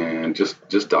and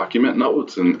just document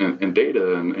notes and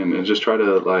data and just try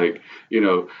to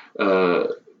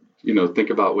think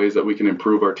about ways that we can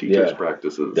improve our teachers'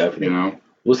 practices. Definitely.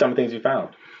 What's some of the things you found?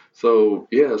 So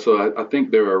I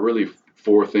think there are really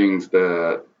four things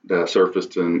that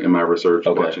surfaced in my research,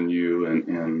 watching you,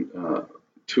 and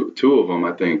two of them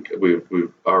I think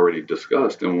we've already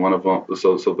discussed, and one of them.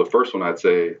 So the first one I'd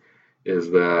say is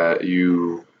that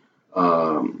you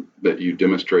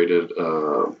demonstrated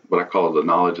what I call the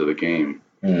knowledge of the game.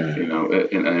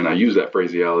 And I use that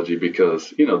phraseology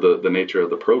because the nature of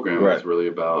the program is really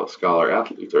about scholar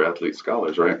athletes or athlete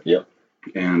scholars, right? Yep.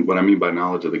 And what I mean by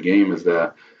knowledge of the game is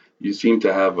that you seem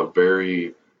to have a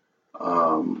very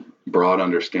broad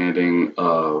understanding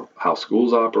of how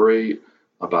schools operate,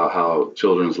 about how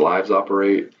children's lives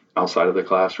operate outside of the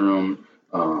classroom.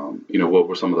 What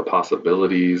were some of the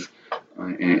possibilities?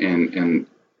 And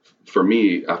for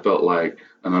me, I felt like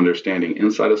an understanding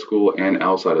inside of school and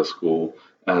outside of school,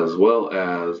 as well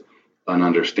as an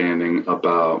understanding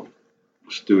about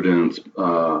students,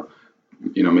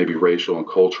 maybe racial and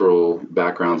cultural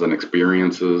backgrounds and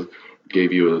experiences,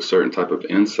 gave you a certain type of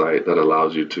insight that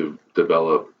allows you to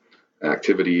develop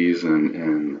activities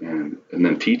and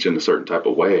then teach in a certain type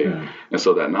of way. And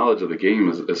so that knowledge of the game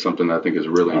is something that I think is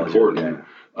really important.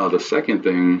 The second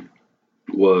thing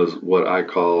was what I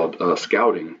called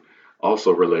scouting,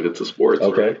 also related to sports.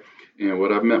 Okay. Right? And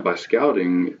what I've meant by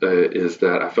scouting is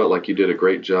that I felt like you did a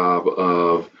great job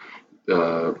of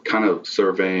kind of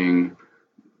surveying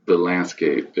the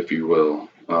landscape, if you will.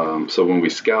 So when we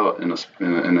scout in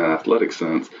an athletic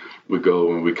sense, we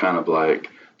go and we kind of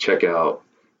like check out,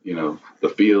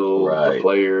 the field, the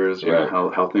players,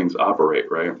 how things operate,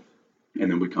 right?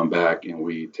 And then we come back and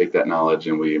we take that knowledge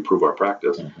and we improve our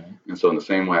practice. And so in the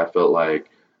same way, I felt like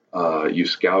you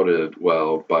scouted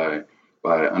well by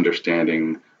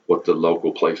understanding what the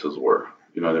local places were.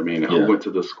 You know what I mean? And who went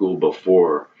to the school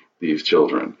before these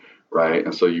children, right?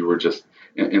 And so you were just,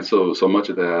 and so much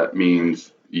of that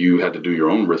means you had to do your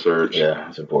own research. Yeah,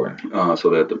 it's important. So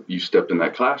that you stepped in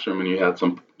that classroom and you had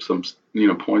some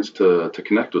points to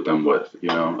connect with them with,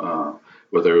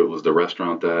 whether it was the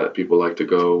restaurant that people like to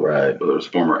go, whether it was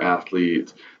former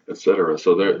athletes, etc.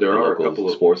 So there are a couple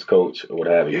of sports coach or what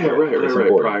have you. Yeah,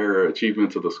 right. Prior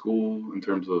achievements of the school in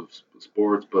terms of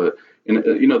sports, but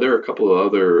there are a couple of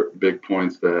other big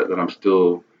points that I'm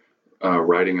still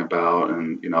writing about,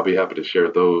 and I'll be happy to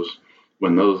share those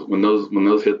when those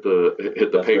hit the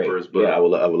That's papers. Great. But I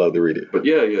would love to read it. But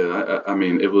I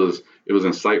mean, it was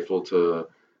insightful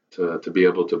to be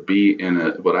able to be in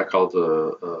what I call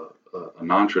a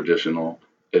non-traditional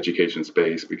education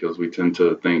space, because we tend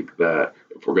to think that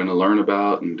if we're going to learn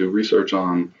about and do research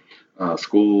on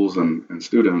schools and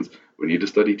students, we need to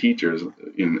study teachers.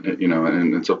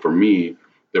 And so for me,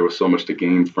 there was so much to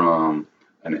gain from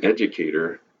an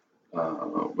educator,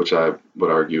 which I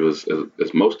would argue is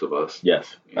most of us.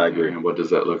 Yes, I agree. And what does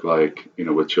that look like,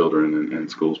 with children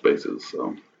and school spaces?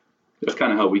 So that's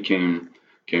kind of how we came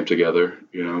together.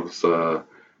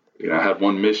 I had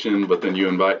one mission, but then you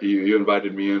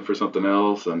invited me in for something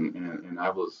else, and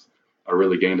I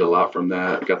really gained a lot from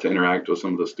that. I got to interact with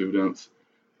some of the students,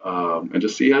 and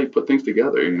just see how you put things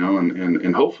together,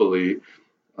 and hopefully,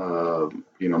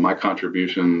 my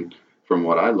contribution from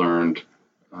what I learned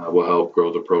will help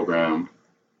grow the program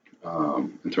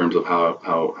in terms of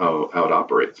how it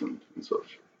operates and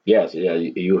such. Yes, yeah,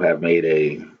 you have made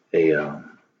a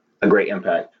great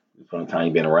impact from the time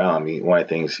you've been around. I mean, one of the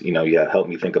things, you have helped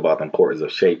me think about the importance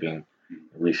of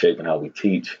reshaping how we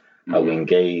teach, how we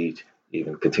engage,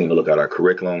 even continue to look at our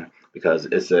curriculum because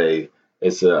it's a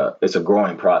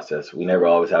growing process. We never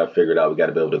always have it figured out. We got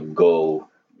to be able to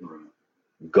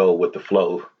go with the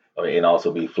flow and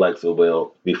also be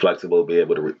flexible, be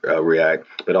able to react,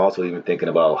 but also even thinking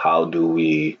about how do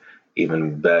we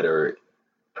even better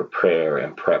prepare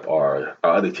and prep our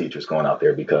other teachers going out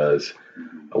there because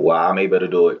while I'm able to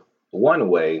do it one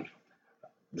way,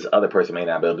 this other person may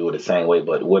not be able to do it the same way,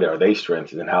 but what are their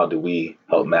strengths and how do we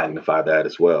help magnify that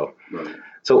as well? Right.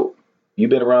 So you've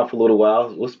been around for a little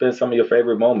while. What's been some of your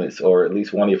favorite moments or at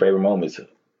least one of your favorite moments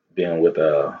being with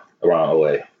around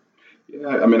OA? Yeah,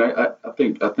 I mean, I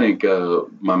think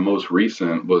my most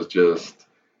recent was just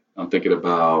I'm thinking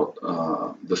about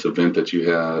this event that you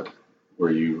had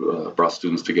where you brought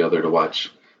students together to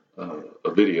watch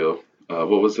a video.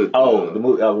 What was it? Oh, the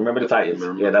movie. Remember the Titans.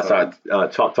 Remember Yeah, the that's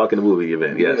Titans. our talking the movie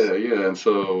event. Yes. Yeah. And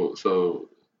so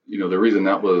the reason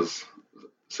that was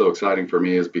so exciting for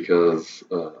me is because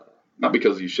not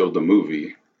because you showed the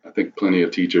movie. I think plenty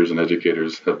of teachers and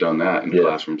educators have done that in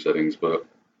classroom settings, but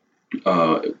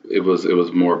it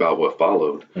was more about what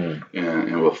followed,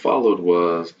 and what followed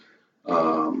was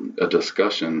a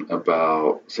discussion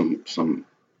about some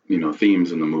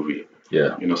themes in the movie.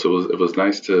 Yeah. So it was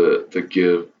nice to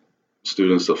give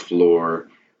students a floor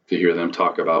to hear them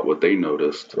talk about what they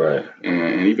noticed, Right.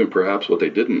 and even perhaps what they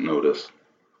didn't notice.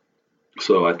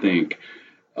 So I think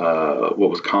what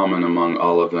was common among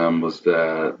all of them was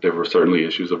that there were certainly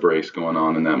issues of race going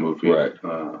on in that movie. Right.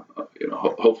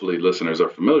 Hopefully listeners are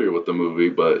familiar with the movie,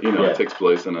 but it takes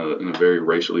place in a very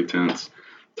racially tense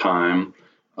time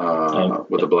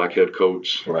with a black head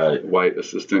coach, right, white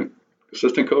assistant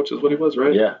coach is what he was,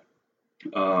 right? Yeah.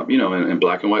 And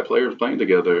black and white players playing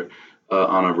together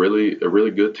on a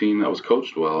really good team that was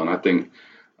coached well. And I think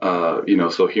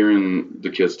so hearing the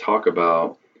kids talk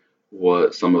about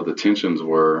what some of the tensions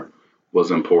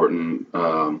was important.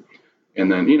 And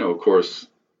then, of course,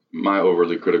 my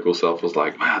overly critical self was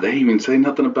like, wow, they didn't even say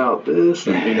nothing about this.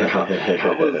 And, how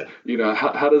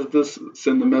does this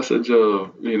send the message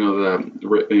of, that,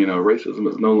 racism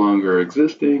is no longer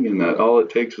existing and that all it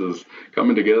takes is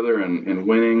coming together and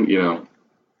winning,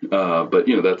 but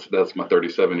that's my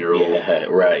 37-year-old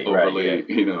overly,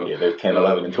 Yeah, they're 10,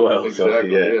 11, and 12.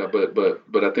 Exactly. So, yeah.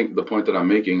 But I think the point that I'm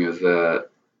making is that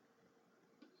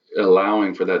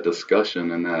allowing for that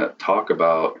discussion and that talk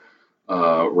about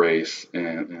race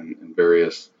and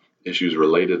various issues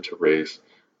related to race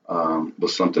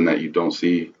was something that you don't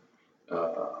see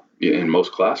in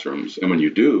most classrooms. And when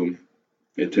you do,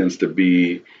 it tends to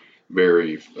be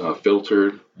very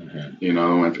filtered, and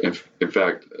in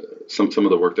fact, some of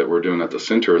the work that we're doing at the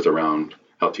center is around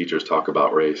how teachers talk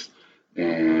about race.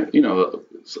 And,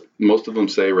 most of them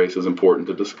say race is important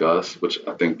to discuss, which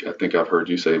I think I've heard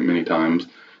you say many times.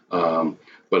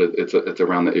 But it's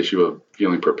around the issue of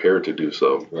feeling prepared to do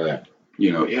so. Right.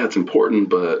 It's important,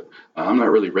 but I'm not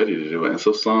really ready to do it. And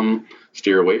so some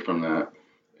steer away from that.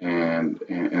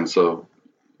 And so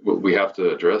we have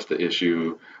to address the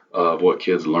issue of what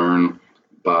kids learn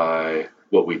by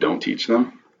what we don't teach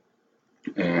them.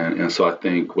 And so I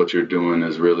think what you're doing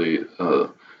is really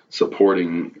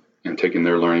supporting and taking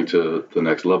their learning to the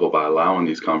next level by allowing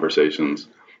these conversations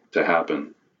to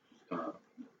happen.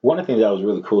 One of the things that was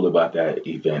really cool about that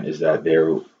event is that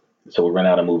so we ran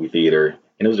out of movie theater,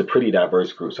 and it was a pretty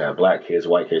diverse group. So we had black kids,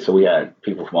 white kids. So we had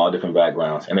people from all different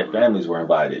backgrounds, and their families were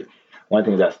invited. One of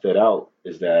the things that stood out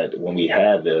is that when we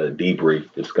had the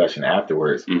debrief discussion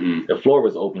afterwards, the floor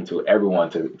was open to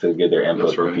everyone to give their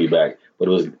input and feedback. But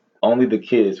it was only the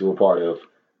kids who were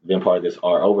been part of this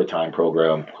Our Overtime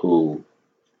program who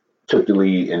took the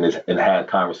lead in this and had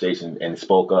conversation and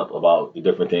spoke up about the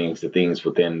different things, the things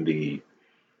within the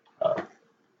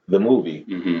movie.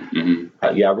 I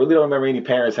really don't remember any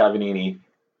parents having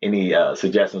any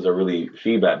suggestions or really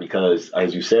feedback because,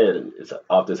 as you said, it's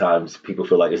oftentimes people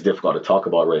feel like it's difficult to talk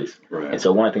about race. Right. And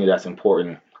so one of the things that's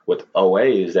important with OA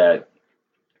is that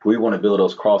we want to build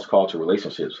those cross-cultural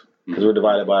relationships because we're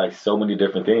divided by so many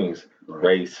different things,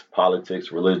 race,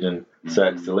 politics, religion,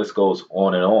 sex, the list goes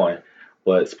on and on.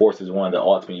 But sports is one of the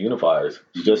ultimate unifiers.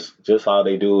 Just how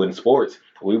they do in sports,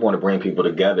 we want to bring people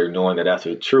together knowing that that's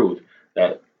the truth,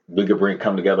 that we could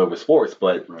come together over sports,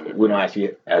 but we don't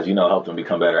actually, as you know, help them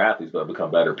become better athletes, but become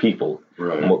better people,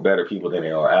 more better people than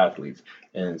they are athletes.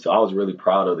 And so I was really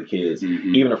proud of the kids,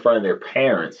 even in front of their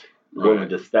parents, willing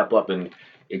to step up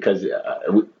because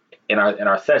in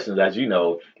our sessions, as you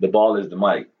know, the ball is the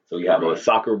mic. So you have a Right.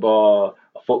 soccer ball,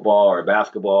 a football, or a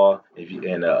basketball. If you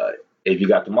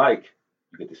got the mic,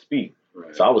 you get to speak.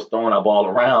 Right. So I was throwing that ball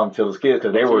around to those kids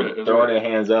because they That's were right, that's throwing right.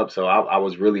 their hands up. So I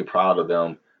was really proud of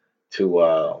them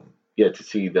to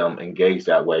see them engage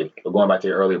that way. But going back to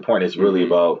your earlier point, it's really Mhm.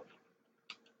 about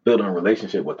building a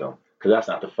relationship with them because that's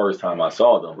not the first time I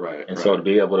saw them. Right, And so right. to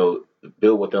be able to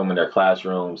build with them in their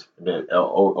classrooms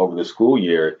over the school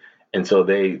year, and so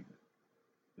they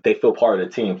feel part of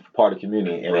the team, part of the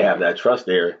community, and they have that trust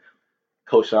there.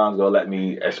 Coach Sean's gonna let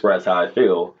me express how I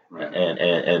feel, Right.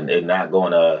 and not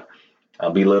going to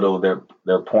belittle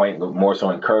their point, but more so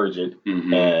encourage it,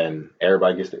 Mhm. and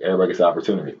everybody gets the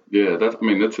opportunity. Yeah,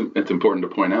 it's important to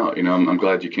point out. I'm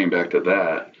glad you came back to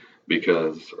that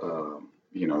because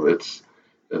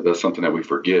that's something that we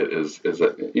forget is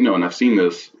that and I've seen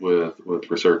this with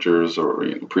researchers or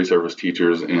pre-service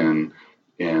teachers and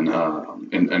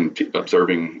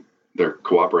observing their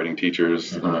cooperating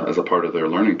teachers as a part of their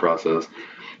learning process,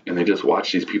 and they just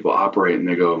watch these people operate and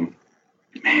they go,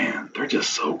 man, they're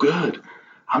just so good.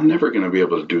 I'm never going to be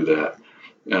able to do that.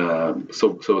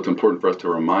 So it's important for us to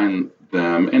remind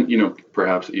them, and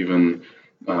perhaps even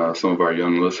some of our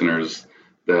young listeners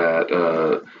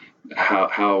that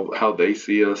how they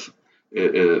see us.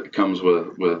 It comes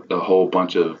with a whole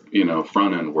bunch of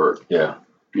front end work. Yeah.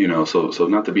 So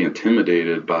not to be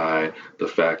intimidated by the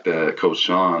fact that Coach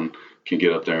Sean can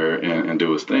get up there and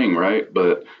do his thing, right?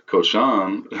 But Coach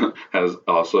Sean has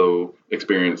also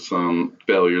experienced some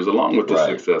failures along with the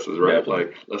Right. successes, right? Definitely.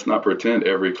 Like, let's not pretend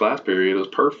every class period is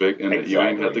perfect and that you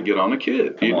ain't have to get on a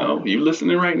kid. Come on. You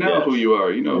listening right now, Yes. who you are,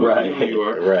 Right. you know who you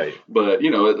are. Right. But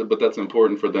but that's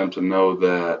important for them to know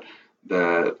that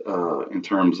in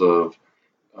terms of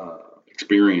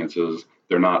experiences,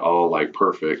 they're not all like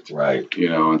perfect, Right.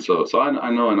 and so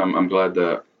I know, and I'm glad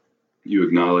that you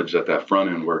acknowledge that front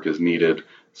end work is needed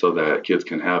so that kids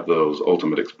can have those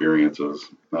ultimate experiences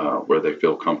where they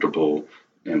feel comfortable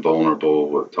and vulnerable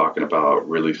with talking about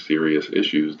really serious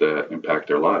issues that impact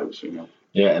their lives.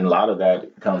 Yeah, and a lot of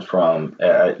that comes from,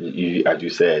 as you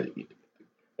said,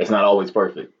 it's not always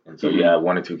perfect. And so you Mhm. have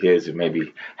one or two kids who may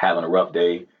be having a rough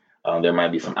day. There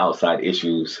might be some outside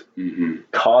issues Mm-hmm.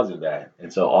 causing that.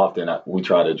 And so often we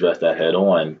try to address that head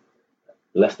on.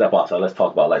 Let's step outside. Let's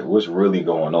talk about like what's really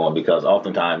going on, because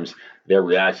oftentimes their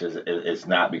reactions is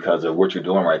not because of what you're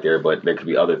doing right there, but there could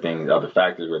be other things, other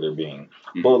factors where they're being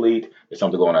bullied. There's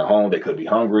something going on at home. They could be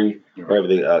hungry, whatever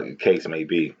the case may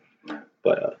be.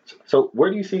 But so where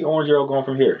do you see Orange Arrow going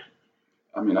from here?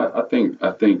 I mean, I think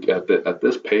at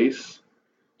this pace,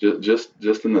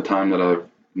 just in the time that I've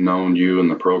known you in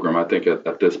the program, I think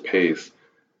at this pace,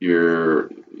 you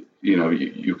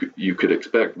could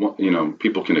expect,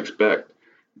 people can expect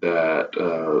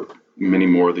that many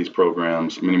more of these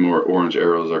programs, many more Orange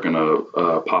Arrows are going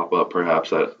to pop up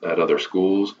perhaps at other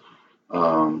schools.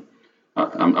 And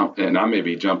I may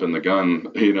be jumping the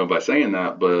gun, by saying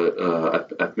that, but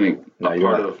I think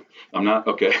I'm not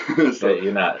okay. So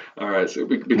you're not. All right, so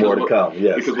because more to come.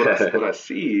 Yes. Because what I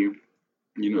see,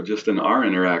 just in our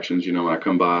interactions, when I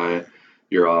come by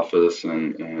your office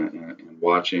and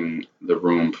watching the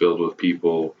room filled with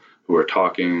people who are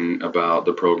talking about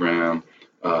the program,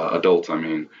 adults, I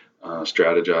mean,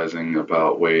 strategizing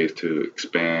about ways to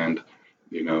expand.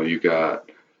 You got,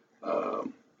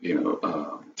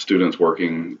 students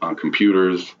working on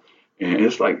computers, and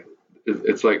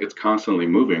it's constantly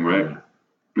moving, right? Mm.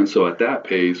 And so at that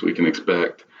pace, we can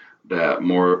expect that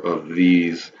more of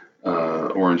these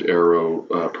Orange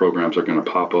Arrow programs are going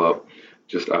to pop up.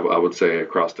 Just I would say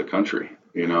across the country,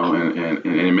 and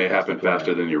it may happen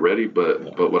faster than you're ready.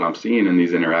 But what I'm seeing in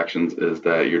these interactions is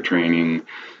that you're training.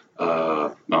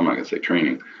 No, I'm not going to say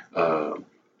training.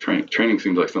 Training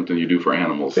seems like something you do for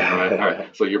animals, right? All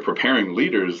right. So you're preparing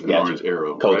leaders in Orange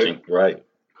Arrow, coaching, right?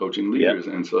 Coaching leaders,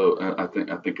 and so I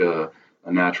think a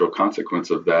natural consequence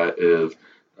of that is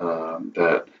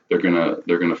that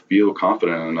they're gonna feel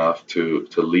confident enough to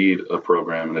lead a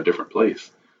program in a different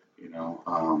place, and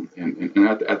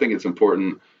I think it's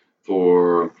important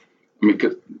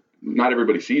because not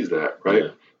everybody sees that, right?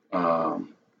 Yeah.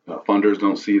 Funders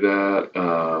don't see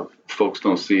that. Folks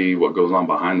don't see what goes on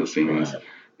behind the scenes. Right.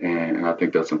 And I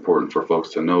think that's important for folks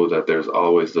to know that there's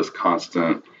always this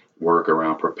constant work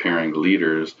around preparing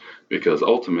leaders, because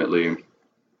ultimately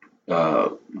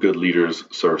good leaders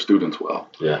serve students well.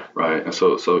 Yeah. Right. And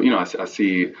so I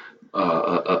see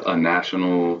a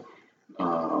national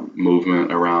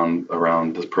movement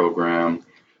around this program.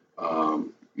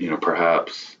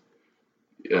 Perhaps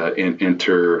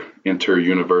inter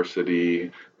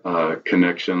university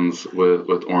connections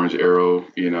with Orange Arrow.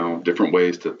 Different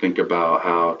ways to think about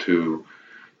how to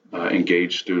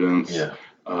engage students. Yeah.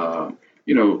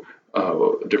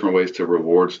 different ways to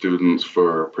reward students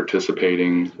for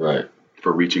participating, Right.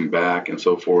 for reaching back and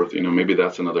so forth. Maybe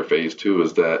that's another phase too,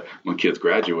 is that when kids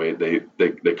graduate, they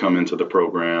come into the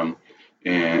program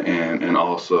and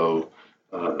also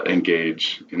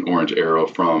engage in Orange Arrow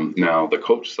from now the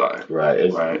coach side.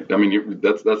 Right. Right. I mean,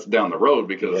 that's down the road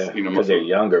because, because they're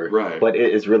younger. Right. But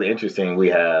it's really interesting. We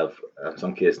have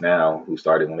some kids now who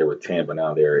started when they were 10, but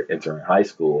now they're entering high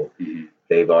school. Mm-hmm.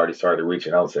 They've already started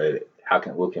reaching out and said,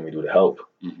 what can we do to help?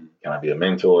 Mm-hmm. Can I be a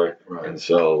mentor? Right. And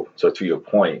so to your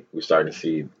point, we're starting to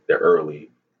see the early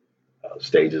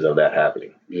stages of that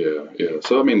happening. Yeah.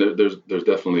 So, I mean, there's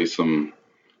definitely some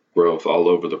growth all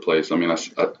over the place. I mean, I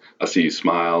see you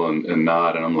smile and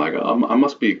nod, and I'm like, I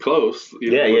must be close.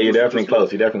 You're definitely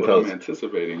close. You're definitely close. I'm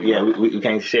anticipating. We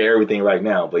can't share everything right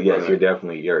now, but yes, Right. you're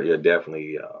definitely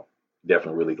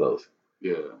really close.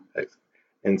 Yeah.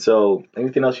 And so,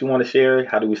 anything else you want to share?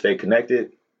 How do we stay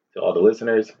connected to all the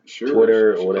listeners? Sure.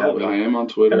 Twitter or whatever. I am on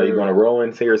Twitter. I know you're going to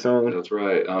Rowan here soon. That's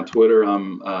right. On Twitter,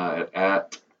 I'm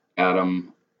at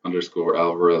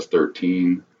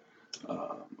Adam_Alvarez13.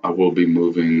 I will be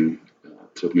moving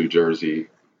to New Jersey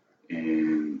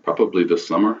in probably this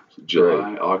summer,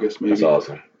 July, August maybe. That's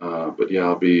awesome. But yeah,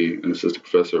 I'll be an assistant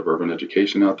professor of urban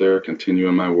education out there,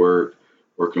 continuing my work,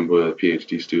 working with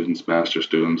PhD students, master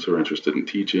students who are interested in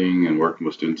teaching, and working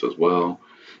with students as well.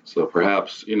 So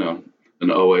perhaps, an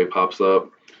OA pops up,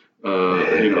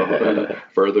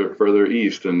 further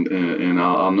east, and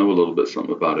I'll know a little bit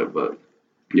something about it. But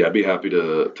yeah, I'd be happy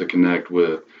to connect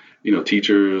with,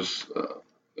 teachers,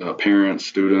 parents,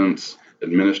 students,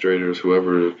 administrators,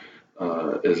 whoever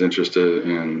is interested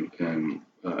in and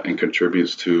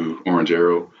contributes to Orange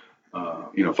Arrow.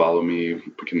 Follow me. We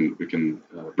can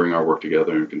bring our work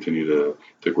together and continue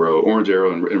to grow Orange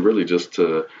Arrow, and really just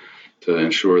to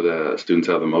ensure that students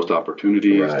have the most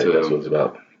opportunities Right, that's what it's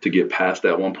about. To get past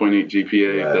that 1.8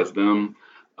 GPA. Right. That's them,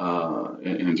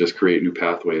 and just create new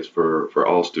pathways for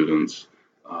all students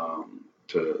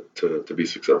to be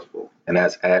successful. And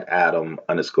that's at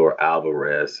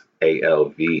Adam_Alvarez,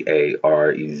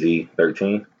 ALVAREZ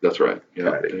 13. That's right.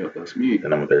 Got it. Yeah, that's me. The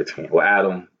number 13. Well,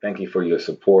 Adam, thank you for your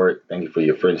support. Thank you for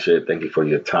your friendship. Thank you for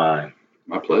your time.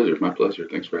 My pleasure.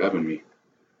 Thanks for having me.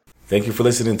 Thank you for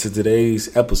listening to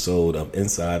today's episode of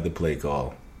Inside the Play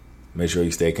Call. Make sure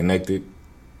you stay connected.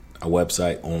 Our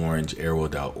website,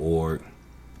 orangearrow.org.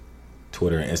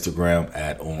 Twitter and Instagram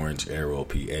at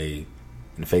orangearrowpa.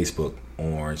 And Facebook,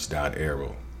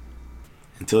 orange.arrow.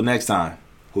 Until next time,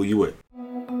 who you with?